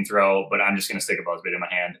waters you can throw, but I'm just going to stick a buzzbait in my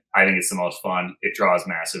hand. I think it's the most fun. It draws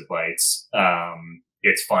massive bites.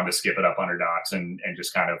 It's fun to skip it up under docks and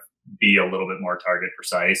just kind of be a little bit more target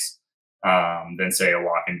precise than say a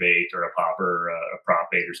walking bait or a popper or a prop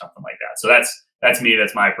bait or something like that. So that's me.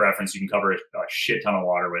 That's my preference. You can cover a shit ton of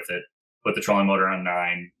water with it. Put the trolling motor on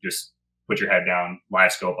 9. Just put your head down,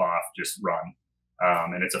 live scope off, just run.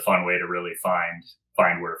 And it's a fun way to really find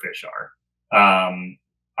where fish are.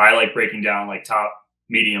 I like breaking down like top,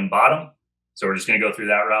 medium, bottom. So we're just going to go through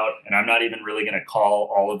that route. And I'm not even really going to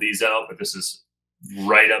call all of these out, but this is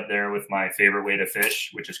right up there with my favorite way to fish,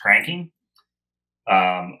 which is cranking.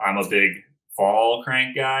 I'm a big fall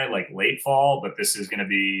crank guy, like late fall, but this is going to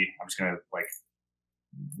be, I'm just going to like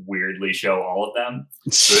weirdly show all of them.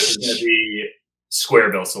 So this is going to be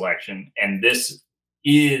square bill selection. And this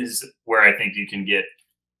is where I think you can get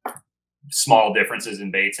small differences in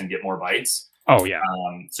baits and get more bites. Oh yeah.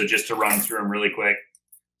 So just to run through them really quick,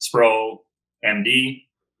 Spro MD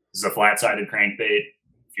is a flat-sided crankbait.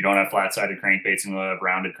 If you don't have flat-sided crankbaits and you have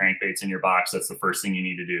rounded crankbaits in your box, that's the first thing you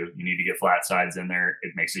need to do. You need to get flat sides in there.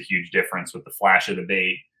 It makes a huge difference with the flash of the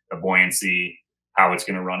bait, the buoyancy, how it's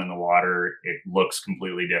going to run in the water. It looks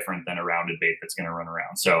completely different than a rounded bait that's going to run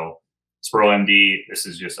around. So Spro MD, this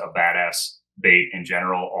is just a badass bait in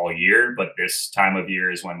general all year, but this time of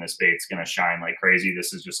year is when this bait's going to shine like crazy.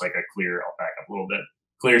 This is just like a clear, I'll back up a little bit,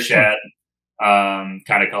 clear shad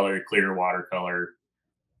kind of color, clear watercolor,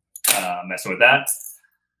 messing with that.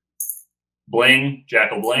 Bling,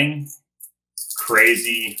 Jackal Bling,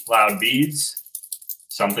 crazy loud beads,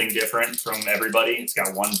 something different from everybody. It's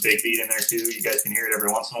got one big bead in there too. You guys can hear it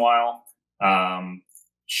every once in a while.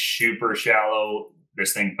 Super shallow.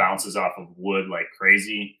 This thing bounces off of wood like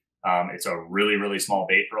crazy. It's a really, really small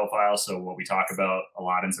bait profile. So what we talk about a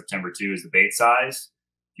lot in September too is the bait size.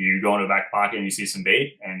 If you go into a back pocket and you see some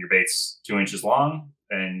bait and your bait's 2 inches long,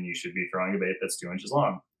 then you should be throwing a bait that's 2 inches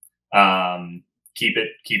long. Keep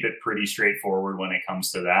it pretty straightforward when it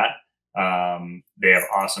comes to that. They have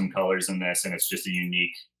awesome colors in this, and it's just a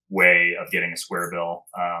unique way of getting a square bill,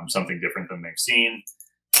 something different than they've seen.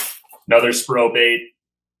 Another Spro bait,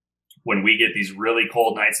 when we get these really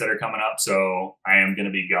cold nights that are coming up, so I am going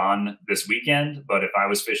to be gone this weekend, but if I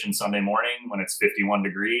was fishing Sunday morning when it's 51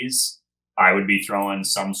 degrees, I would be throwing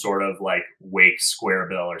some sort of like wake square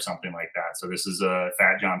bill or something like that. So this is a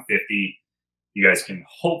Fat John 50. You guys can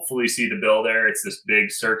hopefully see the bill there. It's this big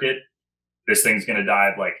circuit. This thing's going to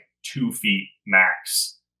dive like 2 feet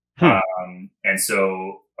max. And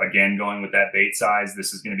so again, going with that bait size,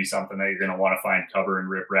 this is going to be something that you're going to want to find cover and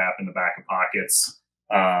rip wrap in the back of pockets.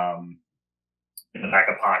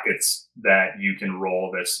 That you can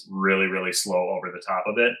roll this really, really slow over the top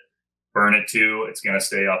of it. Burn it too. It's going to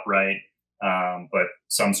stay upright. But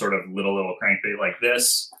some sort of little crankbait like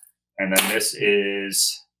this. And then this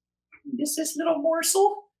is this little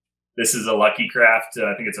morsel. This is a Lucky Craft.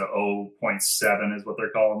 I think it's a 0.7 is what they're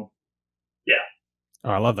called. Yeah. Oh,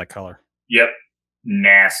 I love that color. Yep.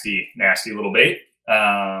 Nasty little bait.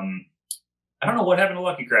 I don't know what happened to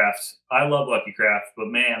Lucky Craft. I love Lucky Craft, but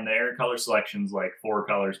man, their color selection's like 4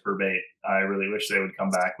 colors per bait. I really wish they would come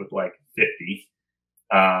back with like 50,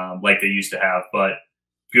 like they used to have. But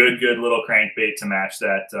good little crankbait to match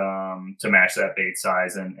that bait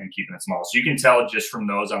size and keeping it small. So you can tell just from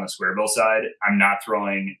those on the square bill side, I'm not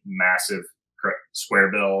throwing massive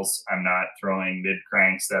square bills. I'm not throwing mid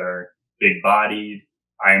cranks that are big bodied.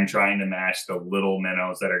 I am trying to match the little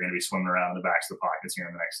minnows that are going to be swimming around in the backs of the pockets here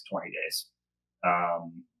in the next 20 days.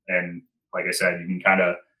 And like I said, you can kind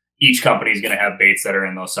of, each company is going to have baits that are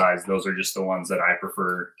in those sizes. Those are just the ones that I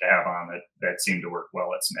prefer to have on that seem to work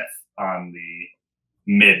well at Smith on the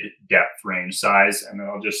mid depth range size. And then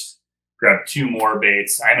I'll just grab 2 more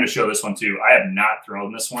baits. I'm going to show this one too. I have not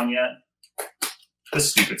thrown this one yet.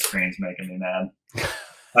 This stupid screen's making me mad.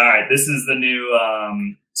 All right. This is the new,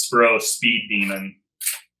 Spro Speed Demon.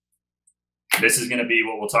 This is going to be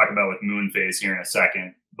what we'll talk about with moon phase here in a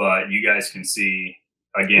second, but you guys can see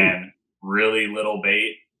again, really little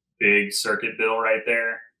bait, big circuit bill right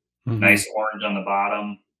there. Nice orange on the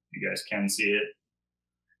bottom. You guys can see it.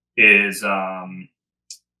 Is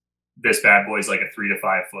this bad boy is like a 3 to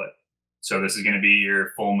 5 foot. So this is going to be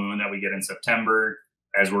your full moon that we get in September.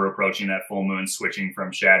 As we're approaching that full moon, switching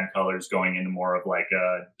from shad colors, going into more of like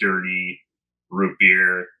a dirty root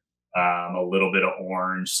beer, a little bit of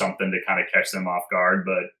orange, something to kind of catch them off guard.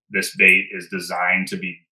 But this bait is designed to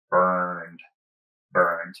be burned.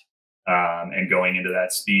 And going into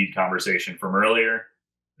that speed conversation from earlier,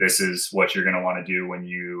 this is what you're going to want to do when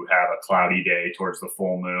you have a cloudy day towards the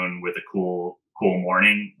full moon with a cool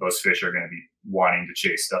morning. Those fish are going to be wanting to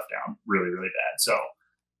chase stuff down really, really bad. So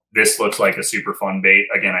this looks like a super fun bait.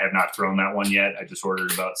 Again, I have not thrown that one yet. I just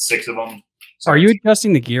ordered about 6 of them. Are you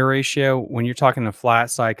adjusting the gear ratio when you're talking the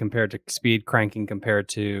flat side compared to speed cranking compared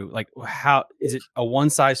to like how is it a one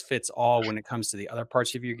size fits all when it comes to the other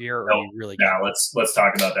parts of your gear? Or no, you really let's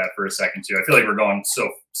talk about that for a second too. I feel like we're going so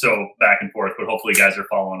back and forth, but hopefully you guys are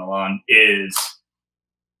following along. Is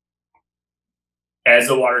as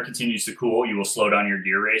the water continues to cool, you will slow down your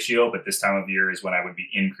gear ratio, but this time of year is when I would be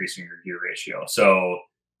increasing your gear ratio. So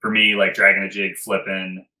for me, like dragging a jig,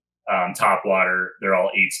 flipping, top water, they're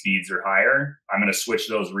all 8 speeds or higher. I'm going to switch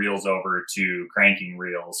those reels over to cranking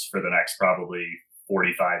reels for the next probably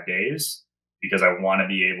 45 days because I want to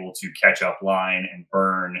be able to catch up line and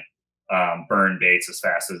burn baits as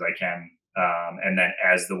fast as I can. And then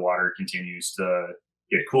as the water continues to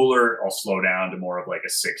get cooler, I'll slow down to more of like a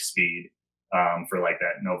 6 speed for like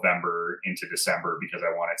that November into December because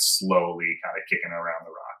I want it slowly kind of kicking around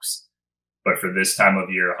the rocks. But for this time of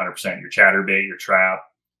year, 100% your chatterbait, your trap,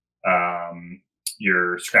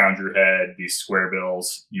 your scrounger head, these square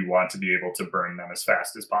bills, you want to be able to burn them as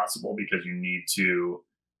fast as possible because you need to,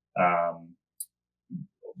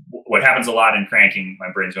 what happens a lot in cranking,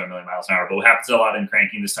 my brain's going a million miles an hour, but what happens a lot in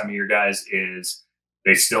cranking this time of year, guys, is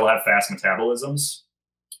they still have fast metabolisms.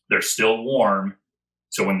 They're still warm.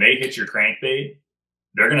 So when they hit your crankbait,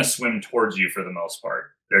 they're going to swim towards you for the most part.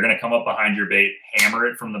 They're going to come up behind your bait, hammer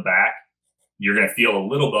it from the back. You're going to feel a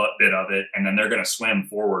little bit of it, and then they're going to swim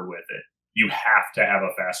forward with it. You have to have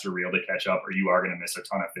a faster reel to catch up, or you are going to miss a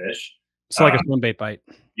ton of fish. It's like a swim bait bite.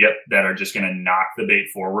 Yep, that are just going to knock the bait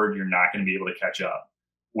forward. You're not going to be able to catch up.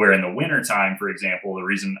 Where in the wintertime, for example, the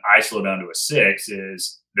reason I slow down to a 6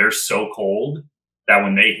 is they're so cold that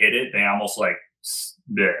when they hit it, they almost like,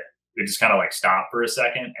 they just kind of like stop for a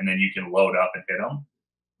second, and then you can load up and hit them.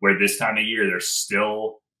 Where this time of year, they're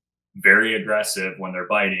still very aggressive when they're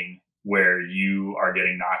biting, where you are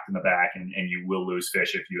getting knocked in the back and you will lose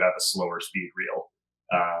fish if you have a slower speed reel.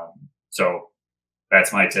 So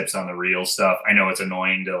that's my tips on the reel stuff. I know it's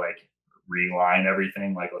annoying to like reline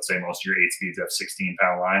everything. Like, let's say most of your 8-speeds have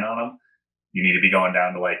 16-pound line on them. You need to be going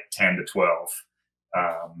down to like 10 to 12,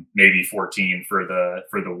 maybe 14 for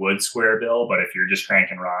the wood square bill. But if you're just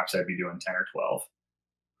cranking rocks, I'd be doing 10 or 12.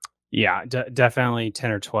 Yeah, definitely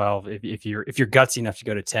 10 or 12. If you're gutsy enough to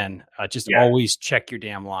go to 10, just Yeah, always check your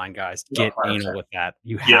damn line, guys. Get 100%. anal with that.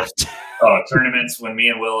 You Yeah. have to. Tournaments, when me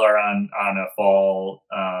and Will are on a fall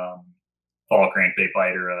crankbait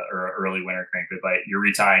bite or a early winter crankbait bite, you're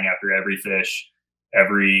retying after every fish.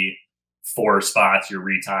 Every 4 spots, you're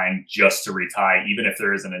retying just to retie. Even if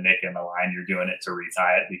there isn't a nick in the line, you're doing it to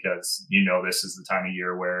retie it, because this is the time of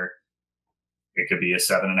year where it could be a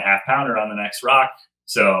 7.5 pounder on the next rock.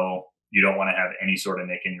 So you don't want to have any sort of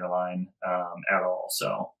nick in your line at all.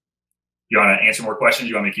 So you want to answer more questions?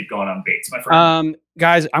 You want me to keep going on baits, my friend?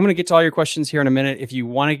 Guys, I'm going to get to all your questions here in a minute. If you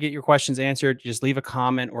want to get your questions answered, just leave a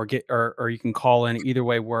comment or you can call in. Either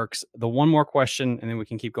way works. The one more question, and then we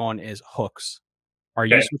can keep going, is hooks. Are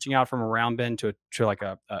you switching out from a round bend to like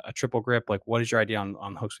a triple grip? Like, what is your idea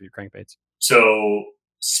on hooks with your crankbaits? So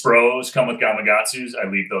Spros come with Gamakatsus. I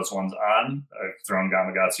leave those ones on. I've thrown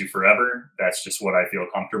Gamakatsu forever. That's just what I feel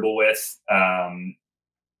comfortable with.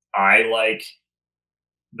 I like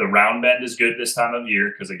the round bend is good this time of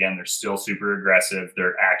year because, again, they're still super aggressive.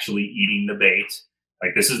 They're actually eating the bait.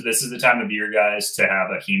 Like, this is the time of year, guys, to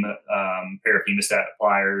have a pair of hemostat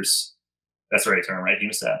pliers. That's the right term, right?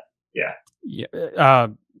 Hemostat? Yeah. Yeah.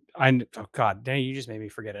 Oh God, dang, you just made me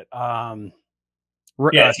forget it.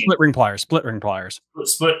 Split ring pliers. Split ring pliers,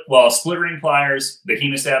 the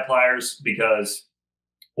hemostat pliers, because,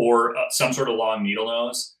 or some sort of long needle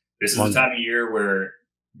nose. This is the time of year where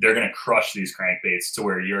they're going to crush these crankbaits to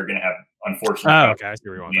where you're going to have, unfortunately, I see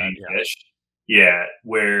where you want that. Yeah. Fish. Yeah,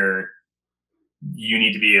 where you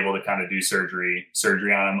need to be able to kind of do surgery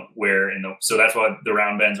on them. So that's why the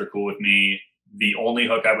round bends are cool with me. The only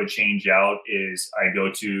hook I would change out is I go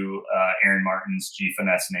to Aaron Martin's G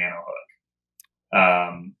Finesse Nano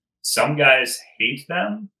hook. Some guys hate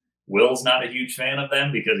them. Will's not a huge fan of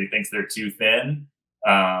them because he thinks they're too thin.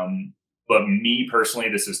 But me personally,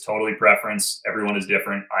 this is totally preference. Everyone is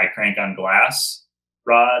different. I crank on glass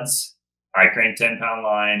rods. I crank 10-pound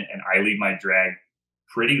line, and I leave my drag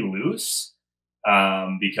pretty loose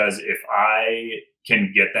because if I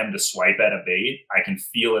can get them to swipe at a bait, I can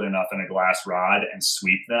feel it enough in a glass rod and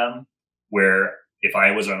sweep them, where if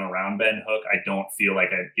I was on a round bend hook, I don't feel like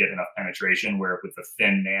I'd get enough penetration, where with the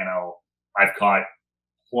thin nano, I've caught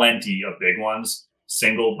plenty of big ones,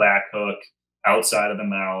 single back hook, outside of the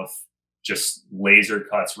mouth, just laser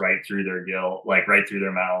cuts right through their gill, like right through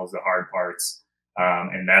their mouths, the hard parts.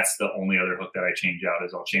 And that's the only other hook that I change out,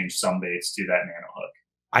 is I'll change some baits to that nano hook.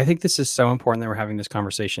 I think this is so important that we're having this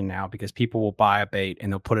conversation now, because people will buy a bait and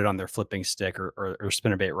they'll put it on their flipping stick or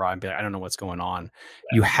spinnerbait rod and be like, I don't know what's going on.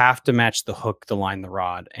 Yeah. You have to match the hook, the line, the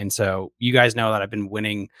rod. And so you guys know that I've been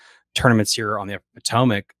winning tournaments here on the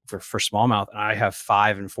Potomac for smallmouth, and I have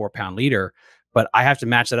 5 and 4 pound leader, but I have to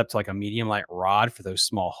match that up to like a medium light rod for those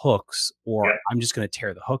small hooks, or I'm just going to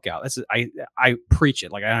tear the hook out. I preach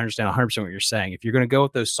it. Like, I understand 100% what you're saying. If you're going to go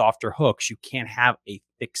with those softer hooks, you can't have a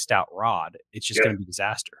thick stout rod. It's just going to be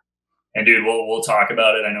disaster. And dude, we'll talk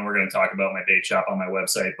about it. I know we're going to talk about my bait shop on my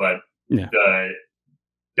website, but the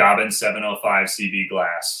Dobbin 705 CB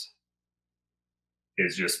glass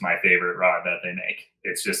is just my favorite rod that they make.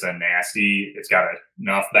 It's just a nasty, it's got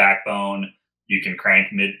enough backbone. You can crank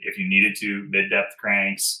if you needed to, mid-depth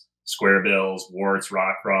cranks, square bills, warts,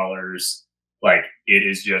 rock crawlers. Like, it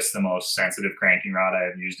is just the most sensitive cranking rod I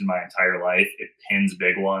have used in my entire life. It pins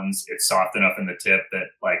big ones. It's soft enough in the tip that,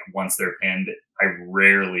 like, once they're pinned, I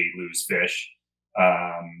rarely lose fish.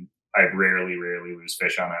 I rarely lose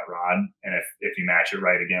fish on that rod. And if you match it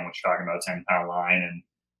right, again, what you're talking about, 10-pound line,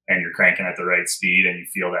 and you're cranking at the right speed, and you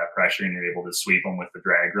feel that pressure, and you're able to sweep them with the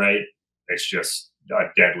drag right, it's just a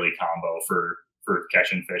deadly combo for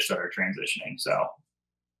catching fish that are transitioning. So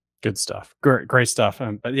good stuff. Great stuff.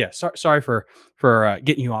 But yeah, sorry for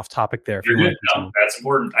getting you off topic there. You're good. No, that's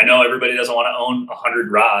important. I know everybody doesn't want to own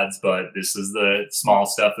 100 rods, but this is the small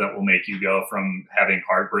stuff that will make you go from having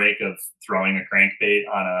heartbreak of throwing a crankbait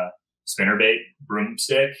on a spinnerbait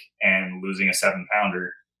broomstick and losing a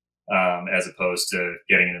 7-pounder, as opposed to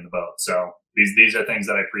getting it in the boat. So these are things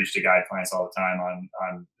that I preach to guide clients all the time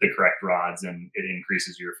on the correct rods, and it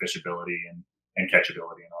increases your fishability and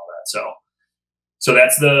catchability and all that. So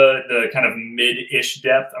that's the kind of mid-ish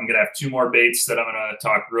depth. I'm going to have 2 more baits that I'm going to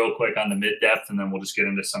talk real quick on the mid-depth, and then we'll just get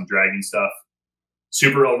into some dragging stuff.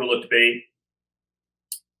 Super overlooked bait,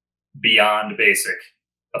 beyond basic.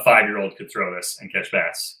 A 5-year-old could throw this and catch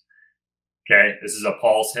bass. Okay, this is a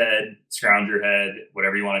pulse head, scrounger head,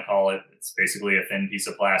 whatever you want to call it. It's basically a thin piece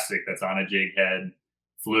of plastic that's on a jig head.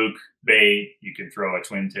 Fluke bait. You could throw a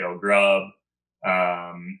twin tail grub.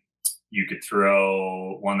 You could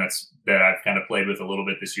throw one that I've kind of played with a little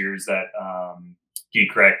bit this year is that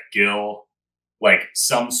Geekrek gill, like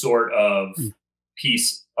some sort of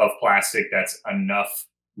piece of plastic that's enough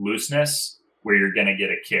looseness where you're going to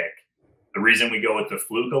get a kick. The reason we go with the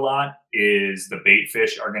Fluke a lot is the bait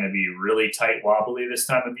fish are going to be really tight wobbly this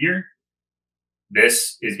time of year.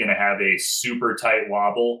 This is going to have a super tight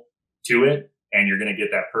wobble to it, and you're going to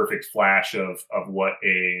get that perfect flash of what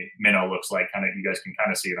a minnow looks like. Kind of, you guys can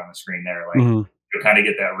kind of see it on the screen there. Like you'll kind of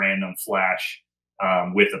get that random flash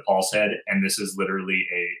with the pulse head, and this is literally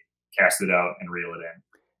a cast it out and reel it in.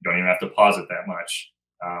 You don't even have to pause it that much.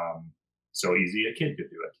 So easy, a kid could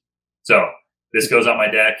do it. So this goes on my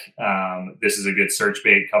deck. This is a good search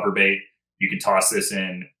bait, cover bait. You can toss this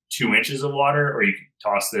in 2 inches of water, or you can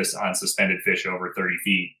toss this on suspended fish over 30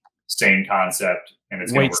 feet. Same concept, and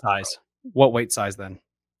it's weight size. What weight size then?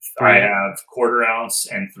 I have 1/4 ounce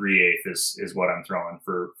and 3/8 is what I'm throwing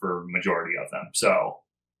for majority of them. So,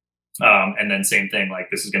 and then same thing, like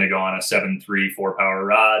this is going to go on a 7.3 4-power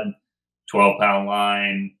rod, 12-pound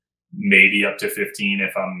line, maybe up to 15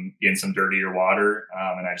 if I'm in some dirtier water,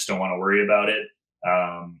 and I just don't want to worry about it.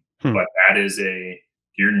 But that is if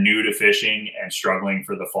you're new to fishing and struggling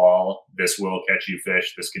for the fall, this will catch you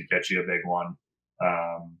fish. This could catch you a big one.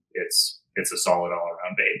 It's a solid all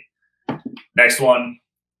around bait. Next one,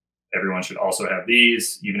 everyone should also have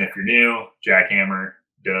these, even if you're new. Jackhammer,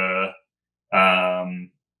 duh.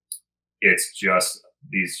 It's just,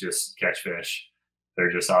 these just catch fish.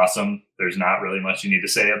 They're just awesome. There's not really much you need to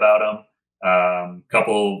say about them.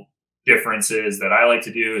 Couple differences that I like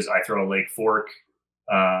to do is I throw a Lake Fork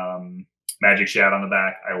magic shad on the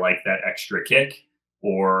back. I like that extra kick.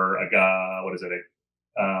 Or what is it?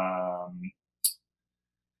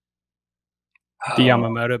 The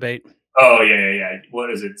Yamamoto bait. Oh yeah. What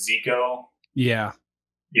is it? Zico? Yeah,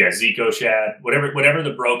 Zico shad. Whatever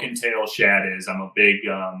the broken tail shad is, I'm a big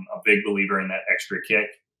believer in that extra kick.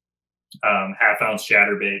 1/2 ounce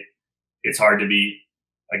chatterbait. It's hard to beat.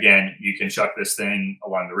 Again, you can chuck this thing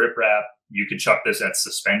along the riprap. You can chuck this at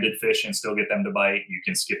suspended fish and still get them to bite. You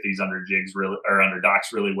can skip these under jigs or under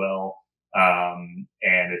docks really well. And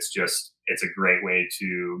it's a great way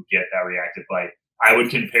to get that reactive bite. I would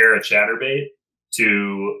compare a chatterbait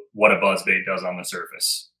to what a buzzbait does on the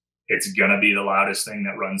surface. It's going to be the loudest thing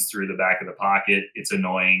that runs through the back of the pocket. It's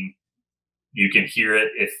annoying. You can hear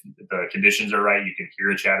it if the conditions are right. You can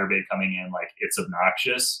hear a chatterbait coming in, like it's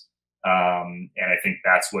obnoxious. And I think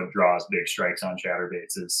that's what draws big strikes on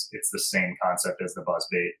chatterbaits is it's the same concept as the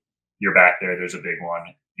buzzbait. You're back there. There's a big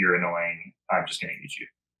one. You're annoying. I'm just going to eat you.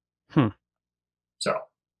 So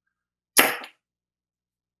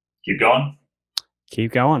keep going.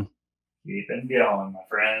 Keep going. Keeping going, my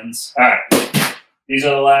friends. All right. These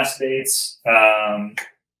are the last baits. And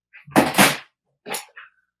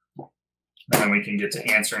then we can get to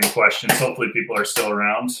answering questions. Hopefully people are still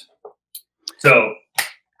around. So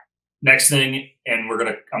next thing, and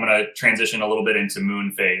I'm gonna transition a little bit into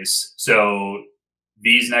moon phase. So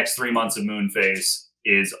these next 3 months of moon phase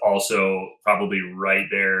is also probably right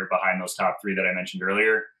there behind those top 3 that I mentioned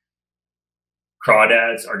earlier.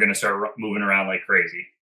 Crawdads are gonna start moving around like crazy.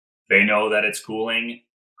 They know that it's cooling.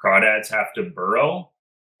 Crawdads have to burrow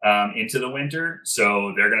into the winter.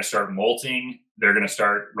 So they're going to start molting. They're going to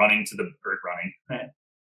start They're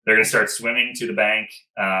going to start swimming to the bank.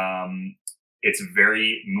 It's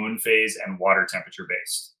very moon phase and water temperature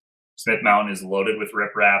based. Smith Mountain is loaded with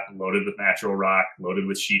riprap, loaded with natural rock, loaded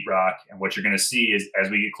with sheetrock. And what you're going to see is as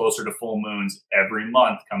we get closer to full moons every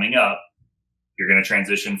month coming up, you're going to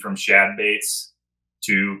transition from shad baits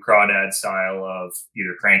to crawdad style of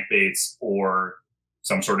either crankbaits or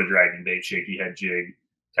some sort of dragging bait, shaky head jig,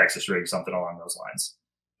 Texas rig, something along those lines.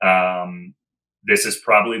 This is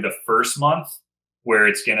probably the first month where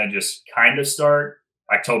it's going to just kind of start.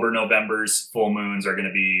 October, November's full moons are going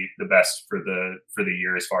to be the best for the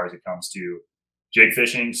year as far as it comes to jig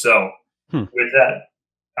fishing. So with that,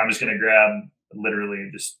 I'm just going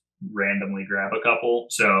to just randomly grab a couple.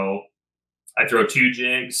 So I throw 2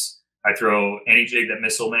 jigs. I throw any jig that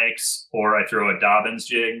Missile makes, or I throw a Dobbins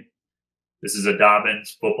jig. This is a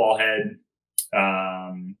Dobbins football head.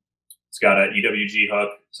 It's got an EWG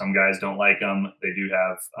hook. Some guys don't like them. They do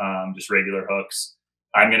have just regular hooks.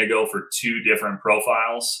 I'm going to go for 2 different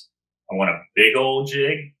profiles. I want a big old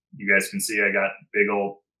jig. You guys can see I got big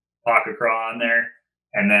old pocket craw on there.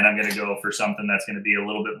 And then I'm going to go for something that's going to be a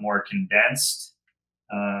little bit more condensed.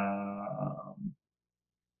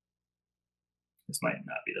 This might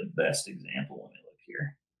not be the best example. Let me look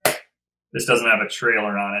here. This doesn't have a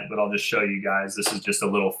trailer on it, but I'll just show you guys. This is just a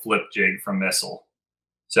little flip jig from Missile.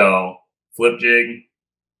 So flip jig,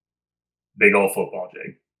 big old football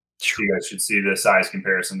jig. So you guys should see the size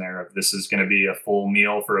comparison there. If this is going to be a full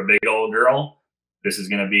meal for a big old girl, this is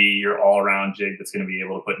going to be your all-around jig that's going to be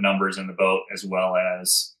able to put numbers in the boat as well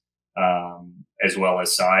as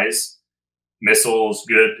size. Missile's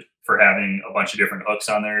good for having a bunch of different hooks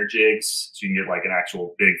on their jigs. So you can get like an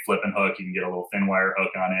actual big flipping hook. You can get a little thin wire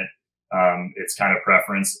hook on it. It's kind of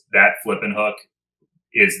preference. That flipping hook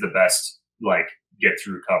is the best, like, get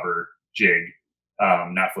through cover jig.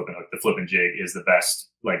 Not flipping hook. The flipping jig is the best,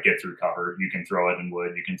 like, get through cover. You can throw it in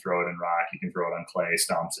wood. You can throw it in rock. You can throw it on clay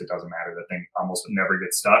stumps. It doesn't matter. The thing almost never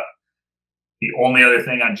gets stuck. The only other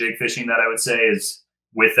thing on jig fishing that I would say is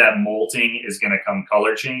with that molting is going to come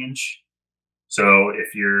color change. So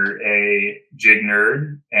if you're a jig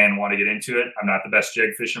nerd and want to get into it, I'm not the best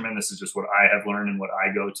jig fisherman. This is just what I have learned and what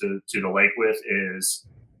I go to the lake with is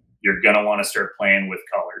you're going to want to start playing with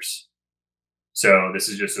colors. So this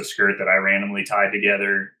is just a skirt that I randomly tied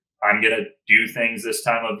together. I'm going to do things this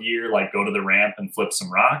time of year, like go to the ramp and flip some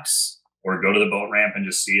rocks or go to the boat ramp and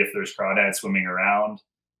just see if there's crawdads swimming around.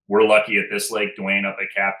 We're lucky at this lake, Dwayne up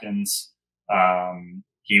at Captain's.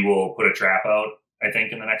 He will put a trap out, I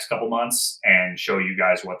think, in the next couple months and show you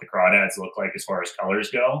guys what the crawdads look like as far as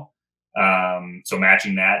colors go. So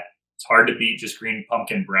matching that, it's hard to beat just green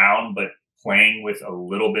pumpkin brown, but playing with a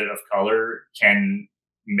little bit of color can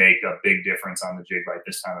make a big difference on the jig bite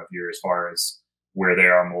this time of year as far as where they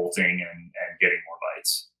are molting and getting more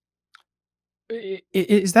bites.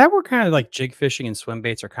 Is that where kind of like jig fishing and swim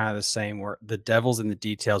baits are kind of the same, where the devil's in the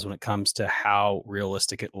details when it comes to how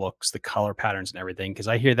realistic it looks, the color patterns and everything? Because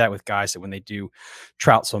I hear that with guys that when they do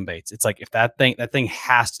trout swim baits, it's like if that thing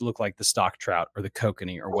has to look like the stock trout or the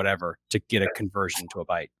kokanee or whatever to get a conversion to a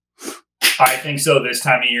bite. I think so this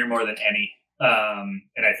time of year more than any.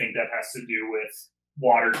 And I think that has to do with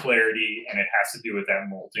water clarity and it has to do with that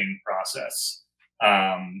molting process.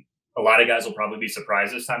 A lot of guys will probably be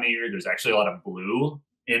surprised this time of year. There's actually a lot of blue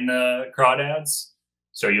in the crawdads.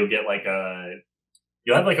 So you'll have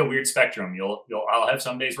like a weird spectrum. I'll have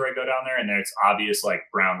some days where I go down there and it's obvious, like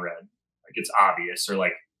brown red, like it's obvious, or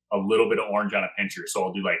like a little bit of orange on a pincher. So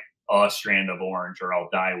I'll do like a strand of orange, or I'll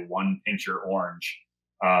dye one pincher orange,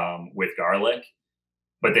 with garlic.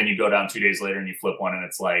 But then you go down 2 days later and you flip one and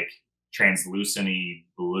it's like translucent-y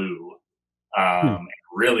blue, and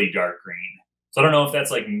really dark green. So I don't know if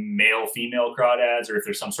that's like male, female crawdads or if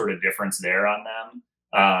there's some sort of difference there on them.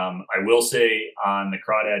 I will say on the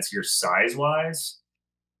crawdads here, size-wise,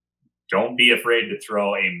 don't be afraid to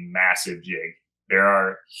throw a massive jig. There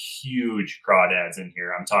are huge crawdads in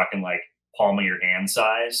here. I'm talking like palm of your hand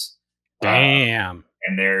size. Damn.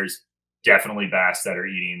 And there's definitely bass that are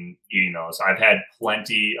eating those. I've had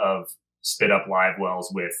plenty of spit up live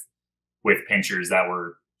wells with pinchers that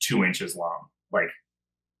were 2 inches long, like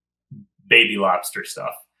baby lobster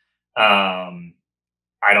stuff.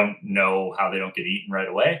 I don't know how they don't get eaten right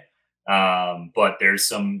away. But there's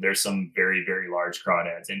some very, very large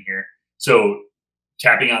crawdads in here. So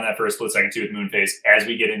tapping on that for a split second too with Moonface, as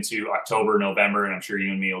we get into October, November, and I'm sure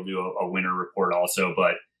you and me will do a winter report also,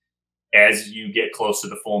 but as you get close to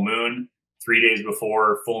the full moon, 3 days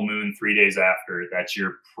before, full moon 3 days after, that's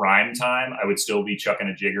your prime time. I would still be chucking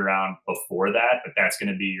a jig around before that, but that's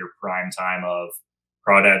going to be your prime time of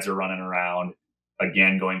crawdads are running around.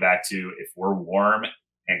 Again, going back to if we're warm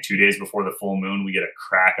and 2 days before the full moon, we get a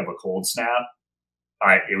crack of a cold snap,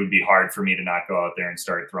 it would be hard for me to not go out there and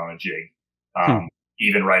start throwing a jig.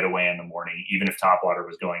 Even right away in the morning, even if topwater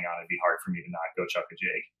was going on, it'd be hard for me to not go chuck a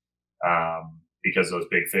jig. Because those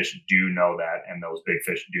big fish do know that, and those big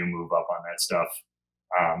fish do move up on that stuff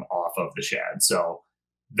off of the shad. So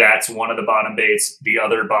that's one of the bottom baits. The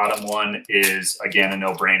other bottom one is, again, a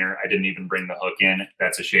no-brainer. I didn't even bring the hook in.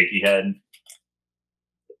 That's a shaky head.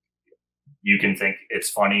 You can think it's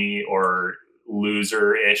funny or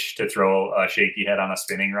loser-ish to throw a shaky head on a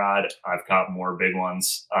spinning rod. I've caught more big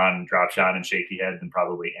ones on drop shot and shaky head than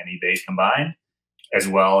probably any bait combined. As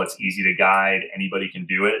well, it's easy to guide. Anybody can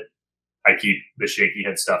do it. I keep the shaky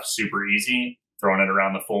head stuff super easy, throwing it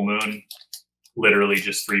around the full moon, literally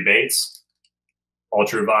just 3 baits.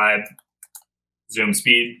 Ultra Vibe, Zoom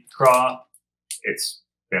Speed Craw. It's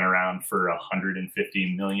been around for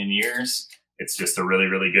 150 million years. It's just a really,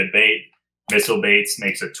 really good bait. Missile Baits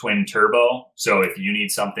makes a twin turbo. So if you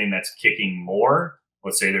need something that's kicking more,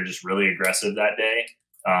 let's say they're just really aggressive that day,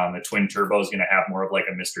 the twin turbo is going to have more of like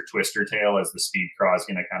a Mr. Twister tail, as the Speed Craw is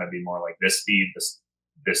going to kind of be more like this speed.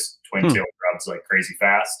 This twin tail grubs like crazy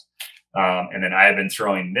fast. And then I have been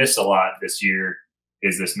throwing this a lot this year,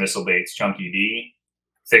 is this Missile Baits Chunky D.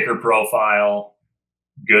 thicker profile,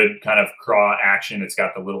 good kind of craw action. It's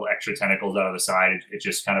got the little extra tentacles out of the side. It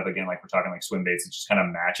just kind of, again, like we're talking like swim baits, it just kind of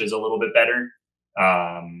matches a little bit better.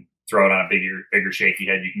 Throw it on a bigger shaky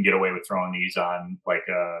head. You can get away with throwing these on like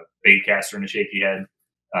a bait caster and a shaky head.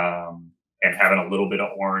 And having a little bit of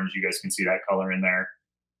orange, you guys can see that color in there.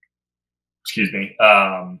 Excuse me.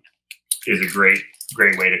 Is a great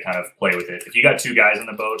way to kind of play with it. If you got 2 guys on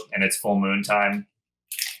the boat and it's full moon time,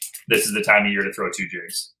 this is the time of year to throw 2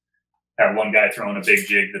 jigs. Have one guy throwing a big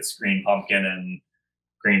jig that's green pumpkin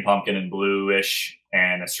and bluish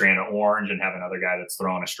and a strand of orange, and have another guy that's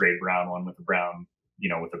throwing a straight brown one with the brown,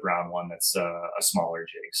 with the brown one that's a smaller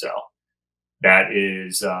jig. So that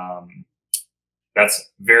is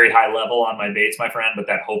that's very high level on my baits, my friend, but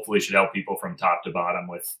that hopefully should help people from top to bottom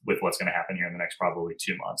with what's going to happen here in the next probably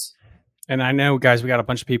 2 months. And I know, guys, we got a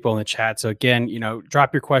bunch of people in the chat. So again,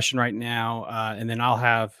 drop your question right now, and then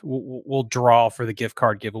we'll draw for the gift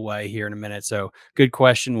card giveaway here in a minute. So good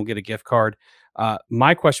question. We'll get a gift card.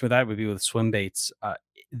 My question with that would be with swim baits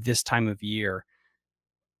this time of year.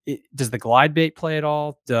 Does the glide bait play at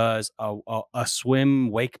all? Does a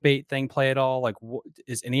swim wake bait thing play at all? Like,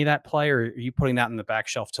 is any of that play, or are you putting that in the back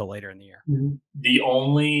shelf till later in the year? The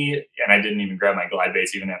only, and I didn't even grab my glide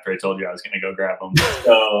baits even after I told you I was going to go grab them.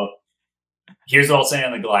 So here's what I'll say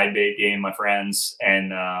on the glide bait game, my friends.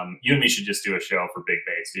 And you and me should just do a show for big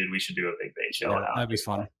baits, dude. We should do a big bait show. Yeah, that'd be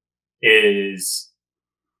fun. Is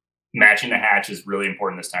matching the hatch is really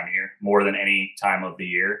important this time of year, more than any time of the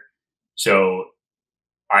year. So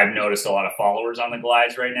I've noticed a lot of followers on the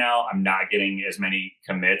glides right now. I'm not getting as many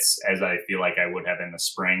commits as I feel like I would have in the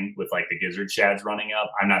spring with like the gizzard shads running up.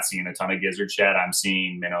 I'm not seeing a ton of gizzard shad. I'm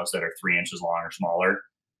seeing minnows that are 3 inches long or smaller.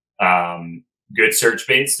 Good search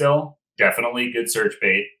bait still. Definitely good search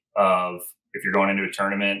bait of if you're going into a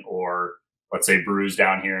tournament, or let's say Brew's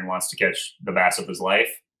down here and wants to catch the bass of his life,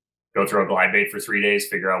 go throw a glide bait for 3 days,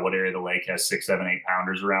 figure out what area of the lake has 6, 7, 8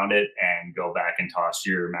 pounders around it, and go back and toss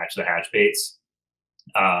your match the hatch baits.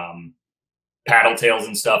 Paddle tails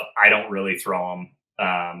and stuff, I don't really throw them.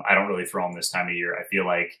 I don't really throw them this time of year. I feel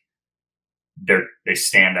like they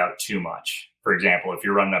stand out too much. For example, if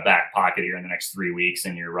you're running a back pocket here in the next 3 weeks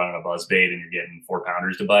and you're running a buzz bait and you're getting 4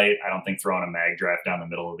 pounders to bite, I don't think throwing a mag draft down the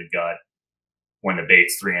middle of the gut when the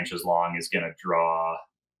bait's 3 inches long is going to draw,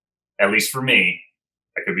 at least for me,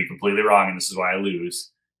 I could be completely wrong, and this is why I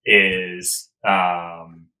lose, is that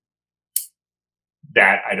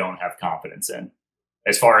I don't have confidence in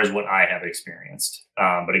as far as what I have experienced.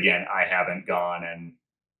 But again, I haven't gone and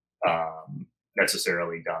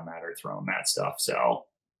necessarily done that or thrown that stuff. So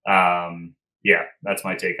yeah, that's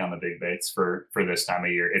my take on the big baits for this time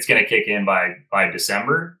of year. It's going to kick in by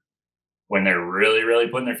December when they're really, really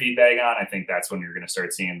putting their feed bag on. I think that's when you're going to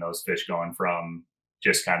start seeing those fish going from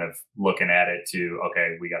just kind of looking at it to,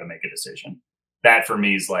 okay, we got to make a decision. That for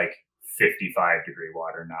me is like 55-degree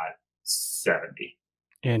water, not 70.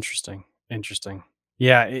 Interesting.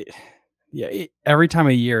 Yeah. Every time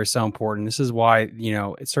of year is so important. This is why,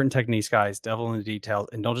 certain techniques, guys, devil in the details,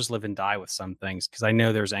 and don't just live and die with some things. Cause I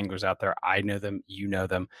know there's anglers out there. I know them, them,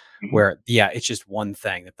 Mm-hmm. where, it's just one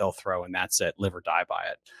thing that they'll throw and that's it, live or die by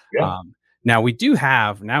it. Yeah. Now we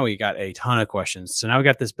got a ton of questions. So now we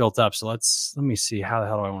got this built up. So let me see, how the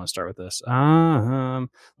hell do I want to start with this?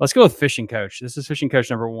 Let's go with fishing coach. This is fishing coach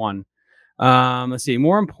number 1. Let's see.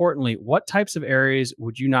 More importantly, what types of areas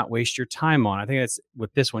would you not waste your time on? I think that's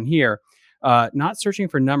with this one here. Not searching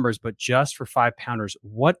for numbers, but just for 5 pounders.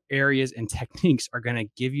 What areas and techniques are going to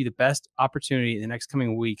give you the best opportunity in the next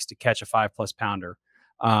coming weeks to catch a 5+ pounder?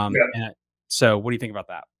 And so what do you think about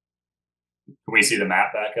that? Can we see the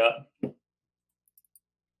map back up?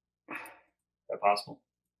 Is that possible?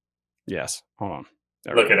 Yes. Hold on.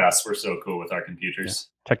 Look at us. We're so cool with our computers.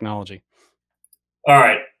 Yeah. Technology. All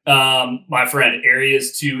right. My friend,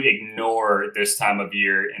 areas to ignore this time of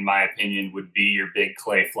year, in my opinion, would be your big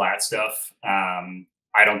clay flat stuff.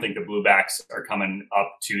 I don't think the bluebacks are coming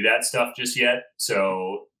up to that stuff just yet.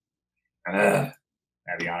 So,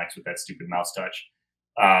 avionics with that stupid mouse touch.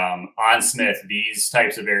 On Smith, these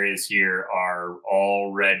types of areas here are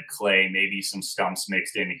all red clay, maybe some stumps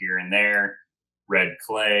mixed in here and there. Red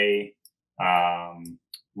clay.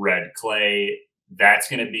 That's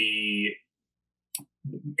going to be,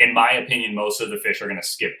 in my opinion, most of the fish are going to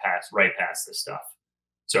skip right past this stuff.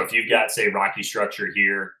 So if you've got, say, rocky structure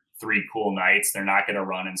here, 3 cool nights, they're not going to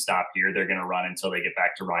run and stop here. They're going to run until they get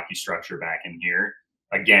back to rocky structure back in here.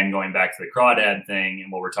 Again, going back to the crawdad thing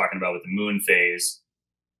and what we're talking about with the moon phase,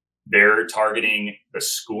 they're targeting the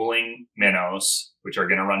schooling minnows, which are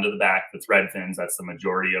going to run to the back, the thread fins. That's the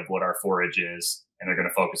majority of what our forage is. And they're going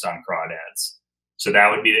to focus on crawdads. So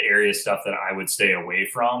that would be the area stuff that I would stay away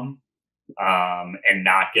from and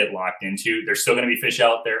not get locked into. There's still going to be fish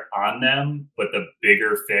out there on them, but the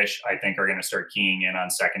bigger fish, I think, are going to start keying in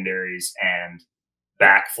on secondaries and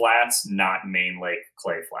back flats, not main lake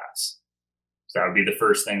clay flats. So that would be the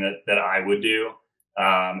first thing that I would do.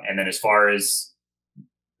 And then as far as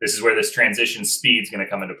this is where this transition speed is going to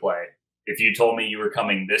come into play. If you told me you were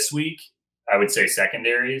coming this week, I would say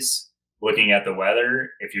secondaries. Looking at the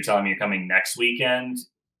weather, if you're telling me you're coming next weekend,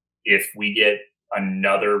 if we get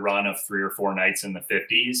another run of 3 or 4 nights in the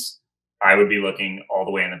 50s, I would be looking all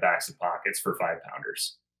the way in the backs of pockets for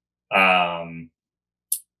 5-pounders.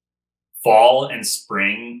 Fall and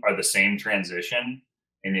spring are the same transition.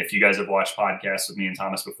 And if you guys have watched podcasts with me and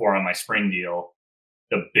Thomas before on my spring deal,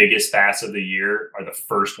 the biggest bass of the year are the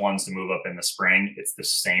first ones to move up in the spring. It's the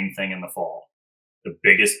same thing in the fall. The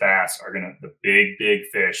biggest bass are the big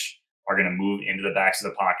fish are going to move into the backs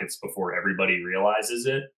of the pockets before everybody realizes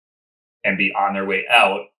it and be on their way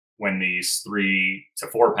out when these 3 to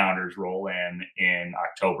 4 pounders roll in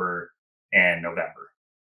October and November.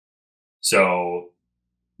 So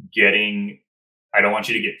I don't want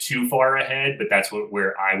you to get too far ahead, but that's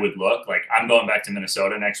where I would look. Like, I'm going back to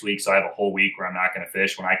Minnesota next week, so I have a whole week where I'm not going to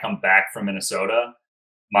fish. When I come back from Minnesota,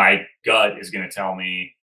 my gut is going to tell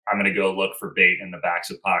me I'm going to go look for bait in the backs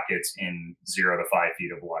of pockets in 0 to 5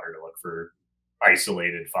 feet of water to look for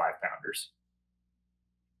isolated 5-pounders.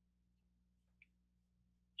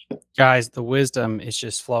 Guys, the wisdom is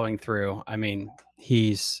just flowing through. I mean,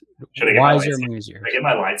 he's wiser among his years. Should I get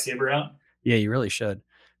my lightsaber out? Yeah, you really should.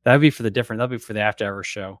 That'd be for that'd be for the after hours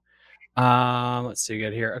show. Let's see,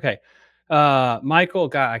 good here. Okay. Michael,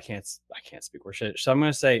 God, I can't speak worth shit. So I'm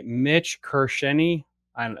gonna say Mitch Kersheny.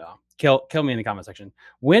 I don't know. Kill me in the comment section.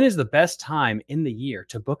 When is the best time in the year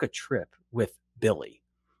to book a trip with Billy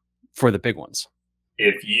for the big ones?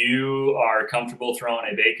 If you are comfortable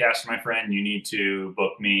throwing a bait cast, my friend, you need to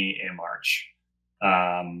book me in March.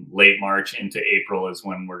 Late March into April is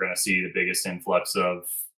when we're going to see the biggest influx of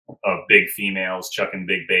big females chucking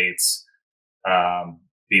big baits.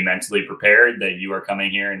 Be mentally prepared that you are coming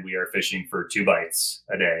here and we are fishing for 2 bites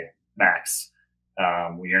a day max.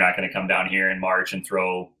 You're not going to come down here in March and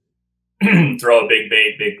throw a big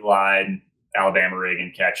bait, big glide, Alabama rig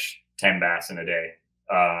and catch 10 bass in a day.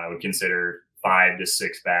 I would consider 5 to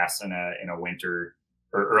 6 bass in a winter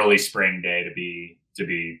or early spring day to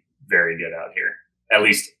be very good out here, at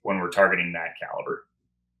least when we're targeting that caliber.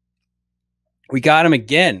 We got him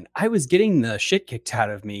again. I was getting the shit kicked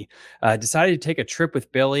out of me. Decided to take a trip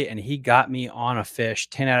with Billy, and he got me on a fish.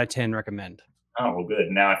 10 out of 10 recommend. Oh, well,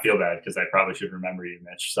 good. Now I feel bad because I probably should remember you,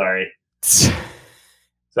 Mitch. Sorry.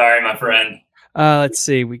 Sorry, my friend. Let's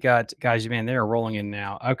see. We got guys, man, they're rolling in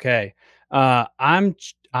now. Okay. I'm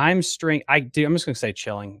just gonna say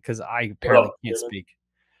chilling because I apparently can't speak.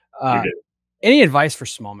 Any advice for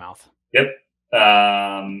smallmouth? Yep.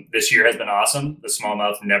 This year has been awesome. The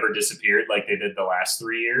smallmouth never disappeared like they did the last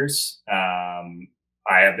 3 years. I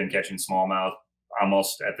have been catching smallmouth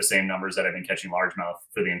almost at the same numbers that I've been catching largemouth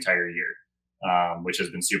for the entire year, which has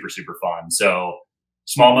been super, super fun. So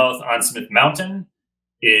smallmouth on Smith Mountain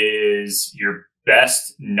is your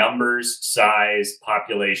best numbers, size,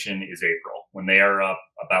 population is April. When they are up,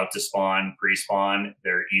 about to spawn, pre-spawn,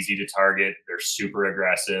 they're easy to target. They're super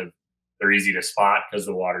aggressive. They're easy to spot because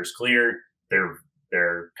the water's clear.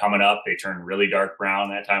 They're coming up. They turn really dark brown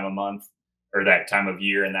that time of month or that time of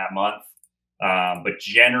year in that month. But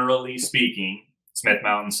generally speaking, Smith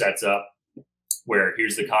Mountain sets up where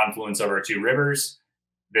here's the confluence of our 2 rivers.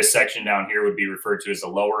 This section down here would be referred to as the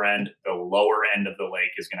lower end. The lower end of the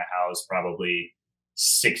lake is going to house probably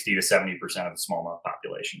 60 to 70% of the smallmouth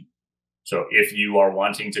population. So if you are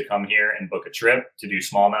wanting to come here and book a trip to do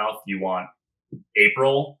smallmouth, you want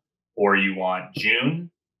April or you want June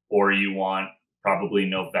or you want probably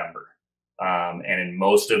November. And in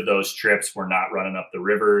most of those trips, we're not running up the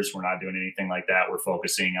rivers. We're not doing anything like that. We're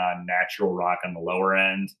focusing on natural rock on the lower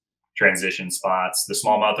end, transition spots. The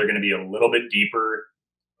smallmouth are going to be a little bit deeper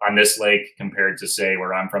on this lake compared to, say,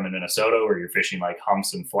 where I'm from in Minnesota, where you're fishing like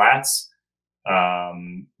humps and flats.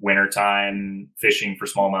 Wintertime fishing for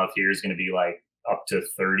smallmouth here is going to be like up to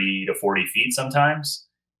 30 to 40 feet sometimes.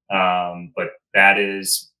 But that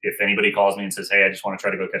is, if anybody calls me and says, hey, I just want to try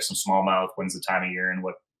to go catch some smallmouth, when's the time of year and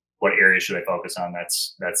what area should I focus on?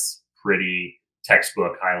 That's pretty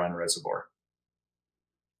textbook Highland Reservoir.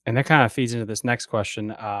 And that kind of feeds into this next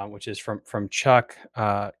question, which is from Chuck.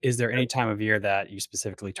 Is there any time of year that you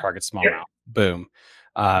specifically target smallmouth? Yeah. Boom.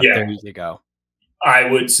 There you go. I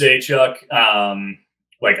would say, Chuck,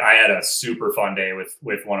 like I had a super fun day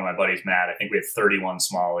with one of my buddies, Matt. I think we had 31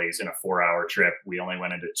 smallies in a 4-hour trip. We only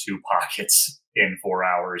went into 2 pockets. in 4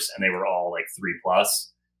 hours, and they were all like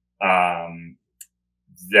 3+.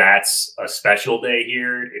 That's a special day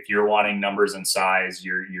here. If you're wanting numbers and size,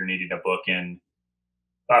 you're needing to book in.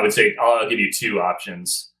 I would say I'll give you 2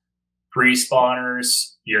 options.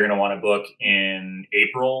 Pre-spawners, you're going to want to book in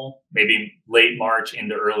April, maybe late March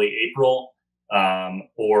into early April,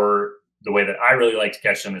 or the way that I really like to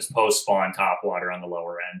catch them is post-spawn topwater on the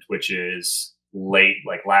lower end, which is late,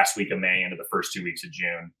 like last week of May into the first 2 weeks of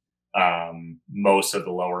June. Most of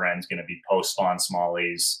the lower end is going to be post-spawn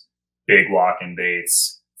smallies, big walk-in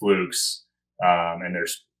baits, flukes, and they're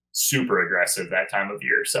super aggressive that time of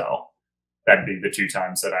year. So that'd be the 2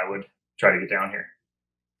 times that I would try to get down here.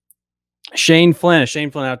 Shane Flynn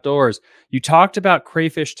Outdoors. You talked about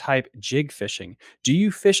crayfish type jig fishing. Do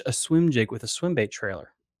you fish a swim jig with a swim bait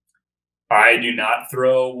trailer? I do not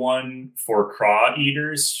throw one for craw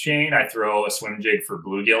eaters, Shane. I throw a swim jig for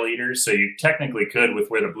bluegill eaters. So you technically could, with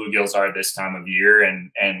where the bluegills are this time of year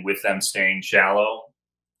and with them staying shallow,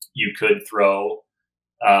 you could throw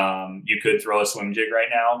a swim jig right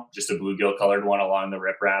now, just a bluegill colored one along the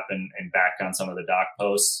riprap and back on some of the dock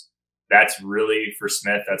posts. That's really for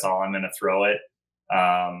Smith. That's all I'm going to throw it.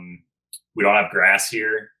 We don't have grass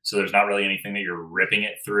here, so there's not really anything that you're ripping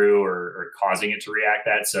it through or causing it to react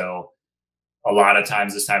that. So a lot of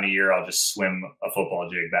times this time of year, I'll just swim a football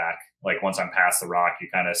jig back. Like once I'm past the rock, you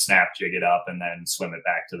kind of snap jig it up and then swim it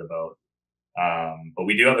back to the boat. But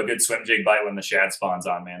we do have a good swim jig bite when the shad spawns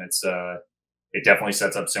on, man. It definitely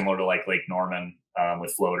sets up similar to like Lake Norman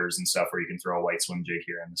with floaters and stuff where you can throw a white swim jig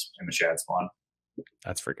here in the shad spawn.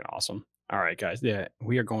 That's freaking awesome. All right, guys. Yeah,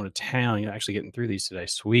 we are going to town. You're actually getting through these today.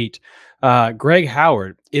 Sweet. Greg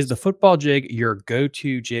Howard, is the football jig your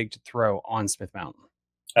go-to jig to throw on Smith Mountain?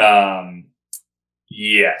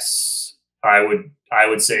 Yes, I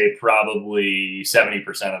would say probably 70%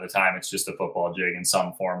 of the time it's just a football jig in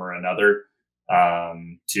some form or another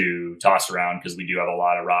to toss around because we do have a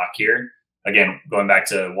lot of rock here. Again, going back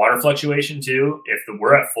to water fluctuation too, if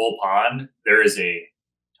we're at full pond, there is a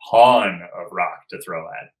ton of rock to throw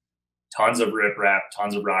at. Tons of riprap,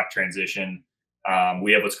 tons of rock transition.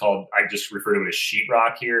 We have what's called, I just refer to it as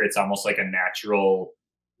sheetrock here. It's almost like a natural,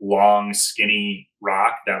 long, skinny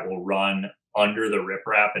rock that will run under the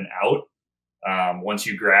riprap and out. Once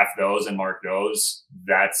you graph those and mark those,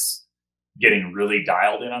 that's getting really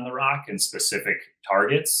dialed in on the rock and specific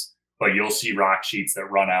targets. But you'll see rock sheets that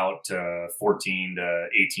run out to 14 to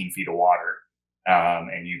 18 feet of water.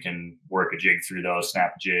 And you can work a jig through those,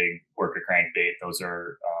 snap a jig, work a crankbait. Those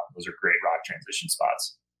are great rock transition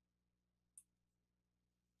spots.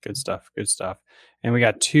 Good stuff. Good stuff. And we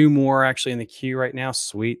got 2 more actually in the queue right now.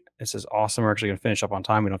 Sweet. This is awesome. We're actually going to finish up on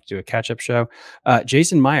time. We don't have to do a catch-up show.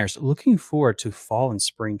 Jason Myers, looking forward to fall and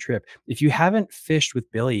spring trip. If you haven't fished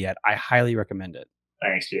with Billy yet, I highly recommend it.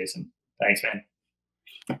 Thanks, Jason. Thanks, man.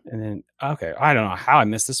 And then, okay, I don't know how I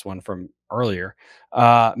missed this one from earlier.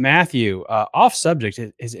 Matthew, off subject,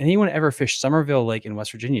 has anyone ever fished Somerville Lake in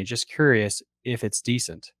West Virginia? Just curious if it's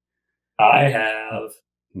decent. I have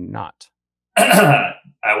not.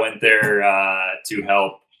 I went there to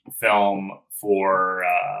help film for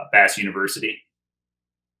Bass University.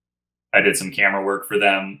 I did some camera work for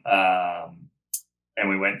them. And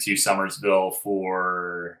we went to Summersville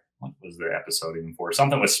for, what was the episode even for?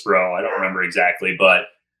 Something with Spro. I don't remember exactly, but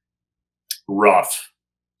rough,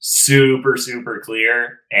 super, super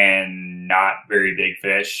clear and not very big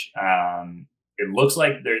fish. It looks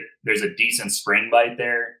like there's a decent spring bite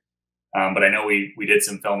there. But I know we did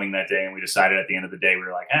some filming that day and we decided at the end of the day, we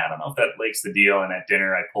were like, I don't know if that lake's the deal. And at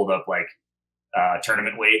dinner, I pulled up like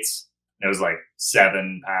tournament weights. It was like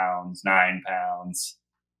 7 pounds, 9 pounds,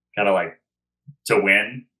 kind of like to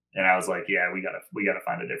win. And I was like, yeah, we gotta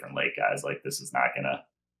find a different lake, guys. Like this is not gonna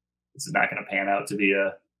pan out to be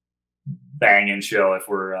a banging show if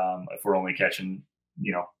we're only catching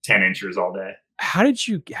 10 inches all day.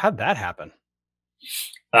 How'd that happen?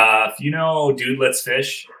 If you know Dude Let's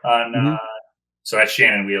Fish on so that's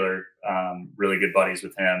Shannon Wheeler, really good buddies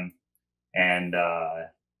with him, and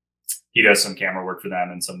he does some camera work for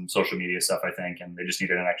them and some social media stuff, I think, and they just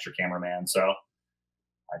needed an extra cameraman. So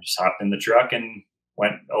I just hopped in the truck and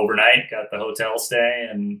went overnight, got the hotel stay,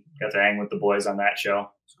 and got to hang with the boys on that show.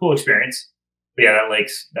 It's a cool experience. But yeah,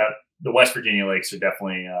 the West Virginia lakes are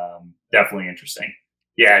definitely interesting.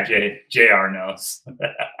 Yeah, JR knows.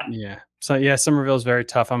 Yeah. So yeah, Somerville is very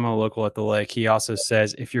tough. I'm a local at the lake. He also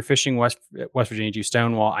says if you're fishing West Virginia, do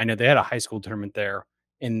Stonewall. I know they had a high school tournament there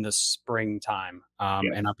in the springtime.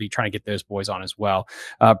 And I'll be trying to get those boys on as well.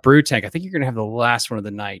 Brew Tank, I think you're gonna have the last one of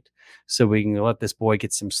the night, so we can let this boy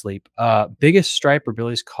get some sleep. Biggest striper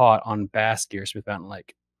Billy's caught on bass gear, Smith Mountain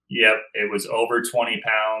Lake. Yep, it was over 20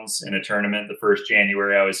 pounds in a tournament. The first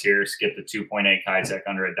January I was here, skipped a 2.8 Kitesack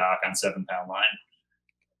under a dock on 7-pound line.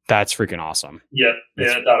 That's freaking awesome. Yep,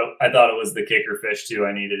 yeah, I thought it was the kicker fish too.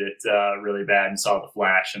 I needed it really bad and saw the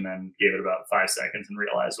flash, and then gave it about 5 seconds and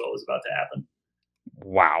realized what was about to happen.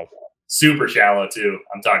 Wow, super shallow too.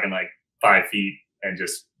 I'm talking like 5 feet and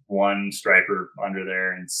just one striper under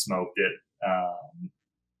there and smoked it.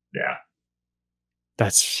 Yeah,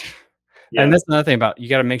 that's yeah. And that's another thing about, you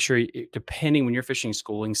got to make sure, depending when you're fishing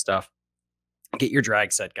schooling stuff, get your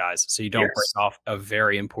drag set, guys, so you don't Yes. break off a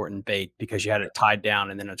very important bait because you had it tied down,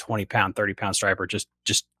 and then a 20-pound, 30-pound striper just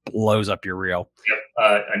blows up your reel.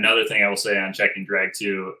 Yep. Another thing I will say on checking drag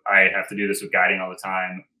too, I have to do this with guiding all the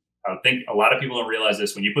time. I think a lot of people don't realize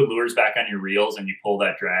this. When you put lures back on your reels and you pull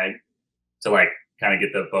that drag to like kind of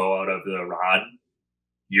get the bow out of the rod,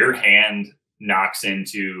 your hand knocks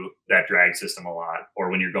into that drag system a lot.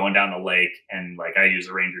 Or when you're going down the lake and like I use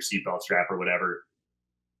a Ranger seatbelt strap or whatever,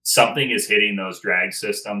 something is hitting those drag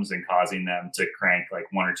systems and causing them to crank like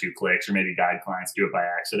 1 or 2 clicks, or maybe guide clients do it by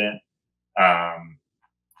accident.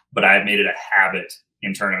 But I've made it a habit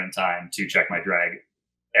in tournament time to check my drag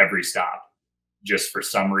every stop. Just for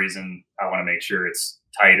some reason, I want to make sure it's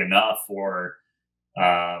tight enough, or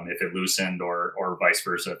if it loosened, or vice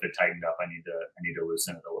versa. If it tightened up, I need to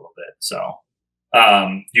loosen it a little bit. So,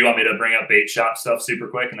 do you want me to bring up bait shop stuff super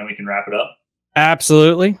quick, and then we can wrap it up?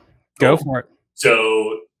 Absolutely, go for it.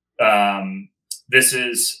 So, this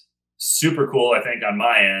is super cool, I think, on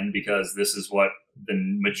my end, because this is what the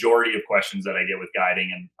majority of questions that I get with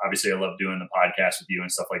guiding, and obviously I love doing the podcast with you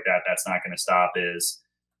and stuff like that. That's not going to stop. Is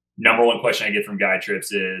number one question I get from guide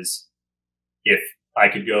trips is, if I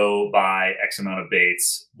could go buy X amount of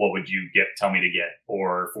baits, what would you tell me to get?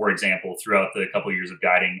 Or for example, throughout the couple of years of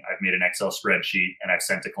guiding, I've made an Excel spreadsheet and I've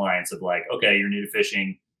sent to clients of like, okay, you're new to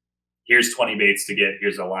fishing. Here's 20 baits to get.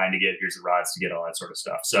 Here's a line to get. Here's the rods to get, all that sort of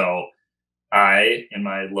stuff. So I, in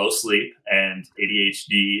my low sleep and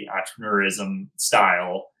ADHD entrepreneurism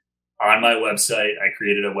style, on my website, I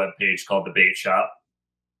created a web page called The Bait Shop.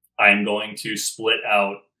 I'm going to split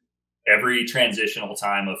out every transitional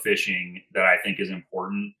time of fishing that I think is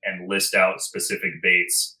important and list out specific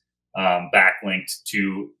baits backlinked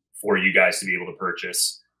for you guys to be able to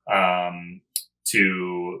purchase,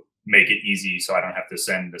 to make it easy so I don't have to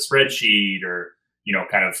send the spreadsheet or,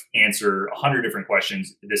 kind of answer 100 different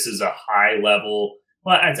questions. This is a high level.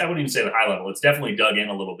 Well, I wouldn't even say the high level. It's definitely dug in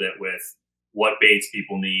a little bit with what baits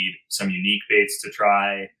people need, some unique baits to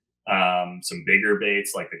try, some bigger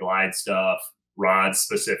baits like the glide stuff, rods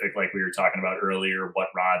specific, like we were talking about earlier, what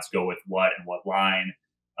rods go with what and what line,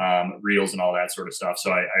 reels and all that sort of stuff.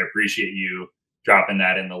 So I appreciate you dropping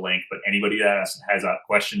that in the link. But anybody that has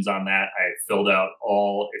questions on that, I filled out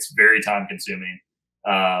it's very time consuming.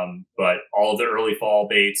 But all of the early fall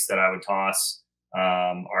baits that I would toss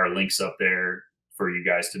are links up there for you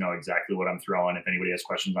guys to know exactly what I'm throwing. If anybody has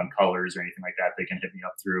questions on colors or anything like that, they can hit me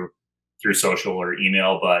up through social or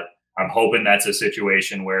email. But I'm hoping that's a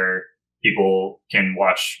situation where people can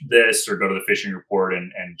watch this or go to the fishing report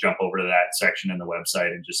and jump over to that section in the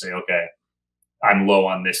website and just say, okay, I'm low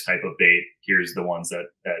on this type of bait. Here's the ones that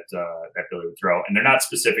Billy would throw. And they're not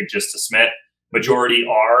specific just to Smith. Majority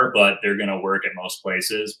are, but they're going to work at most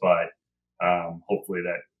places. But hopefully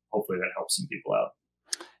that helps some people out.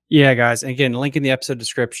 Yeah, guys. And again, link in the episode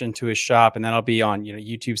description to his shop, and that'll be on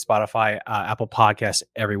YouTube, Spotify, Apple Podcasts,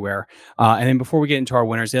 everywhere. And then before we get into our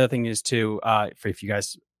winners, the other thing is too, if you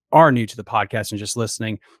guys are new to the podcast and just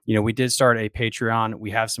listening, we did start a Patreon.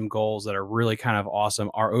 We have some goals that are really kind of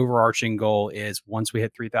awesome. Our overarching goal is, once we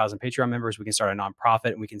hit 3,000 Patreon members, we can start a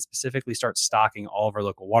nonprofit, and we can specifically start stocking all of our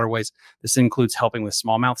local waterways. This includes helping with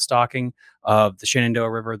smallmouth stocking of the Shenandoah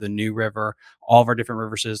River, the New River, all of our different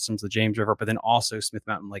river systems, the James River, but then also Smith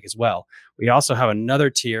Mountain Lake as well. We also have another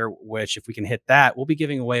tier, which if we can hit that, we'll be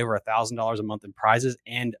giving away over $1,000 a month in prizes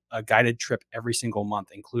and a guided trip every single month,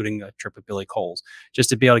 including a trip with Billy Kohls, just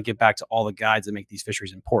to be able to give back to all the guides that make these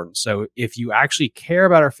fisheries important. So if you actually care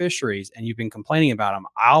about our fisheries and you've been complaining about them,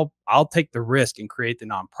 I'll take the risk and create the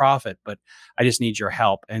nonprofit, but I just need your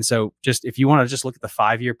help. And so just, if you want to just look at the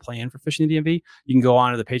 5-year plan for Fishing the DMV, you can go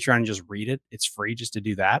on to the Patreon and just read it. It's free just to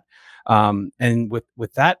do that. And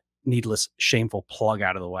with that needless, shameful plug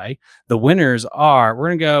out of the way, the winners are,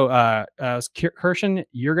 we're going to go, Kirshen,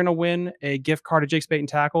 you're going to win a gift card to Jake's Bait and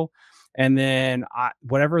Tackle. And then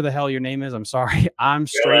whatever the hell your name is, I'm sorry, I'm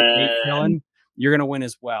straight bait killing. You're going to win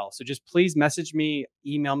as well. So just please message me,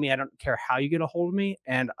 email me. I don't care how you get a hold of me,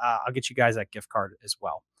 and I'll get you guys that gift card as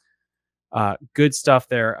well. Good stuff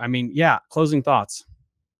there. I mean, yeah, closing thoughts.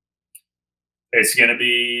 It's going to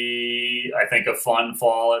be, I think a fun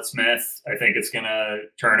fall at Smith. I think it's going to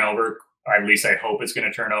turn over. At least I hope it's going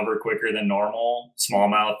to turn over quicker than normal.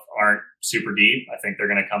 Smallmouth aren't super deep. I think they're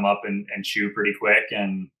going to come up and chew pretty quick.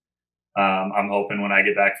 And I'm hoping when I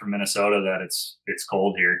get back from Minnesota that it's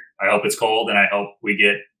cold here. I hope it's cold, and I hope we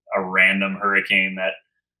get a random hurricane that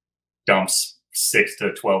dumps 6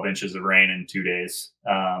 to 12 inches of rain in 2 days.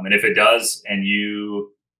 And if it does, and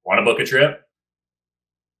you want to book a trip,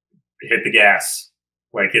 hit the gas.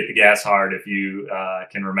 Like, hit the gas hard if you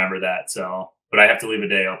can remember that. So, but I have to leave a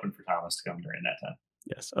day open for Thomas to come during that time.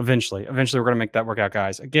 Yes, eventually we're going to make that work out,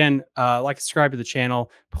 guys. Again, like, subscribe to the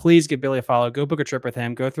channel. Please give Billy a follow. Go book a trip with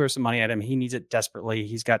him. Go throw some money at him. He needs it desperately.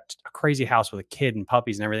 He's got a crazy house with a kid and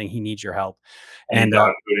puppies and everything. He needs your help. And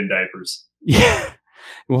dog food and diapers. Yeah.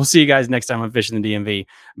 We'll see you guys next time on Fishing the DMV.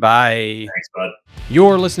 Bye. Thanks, bud.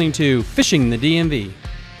 You're listening to Fishing the DMV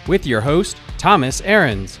with your host, Thomas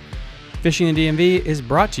Ahrens. Fishing the DMV is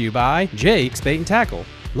brought to you by Jake's Bait and Tackle,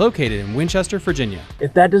 located in Winchester, Virginia.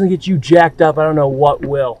 If that doesn't get you jacked up, I don't know what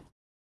will.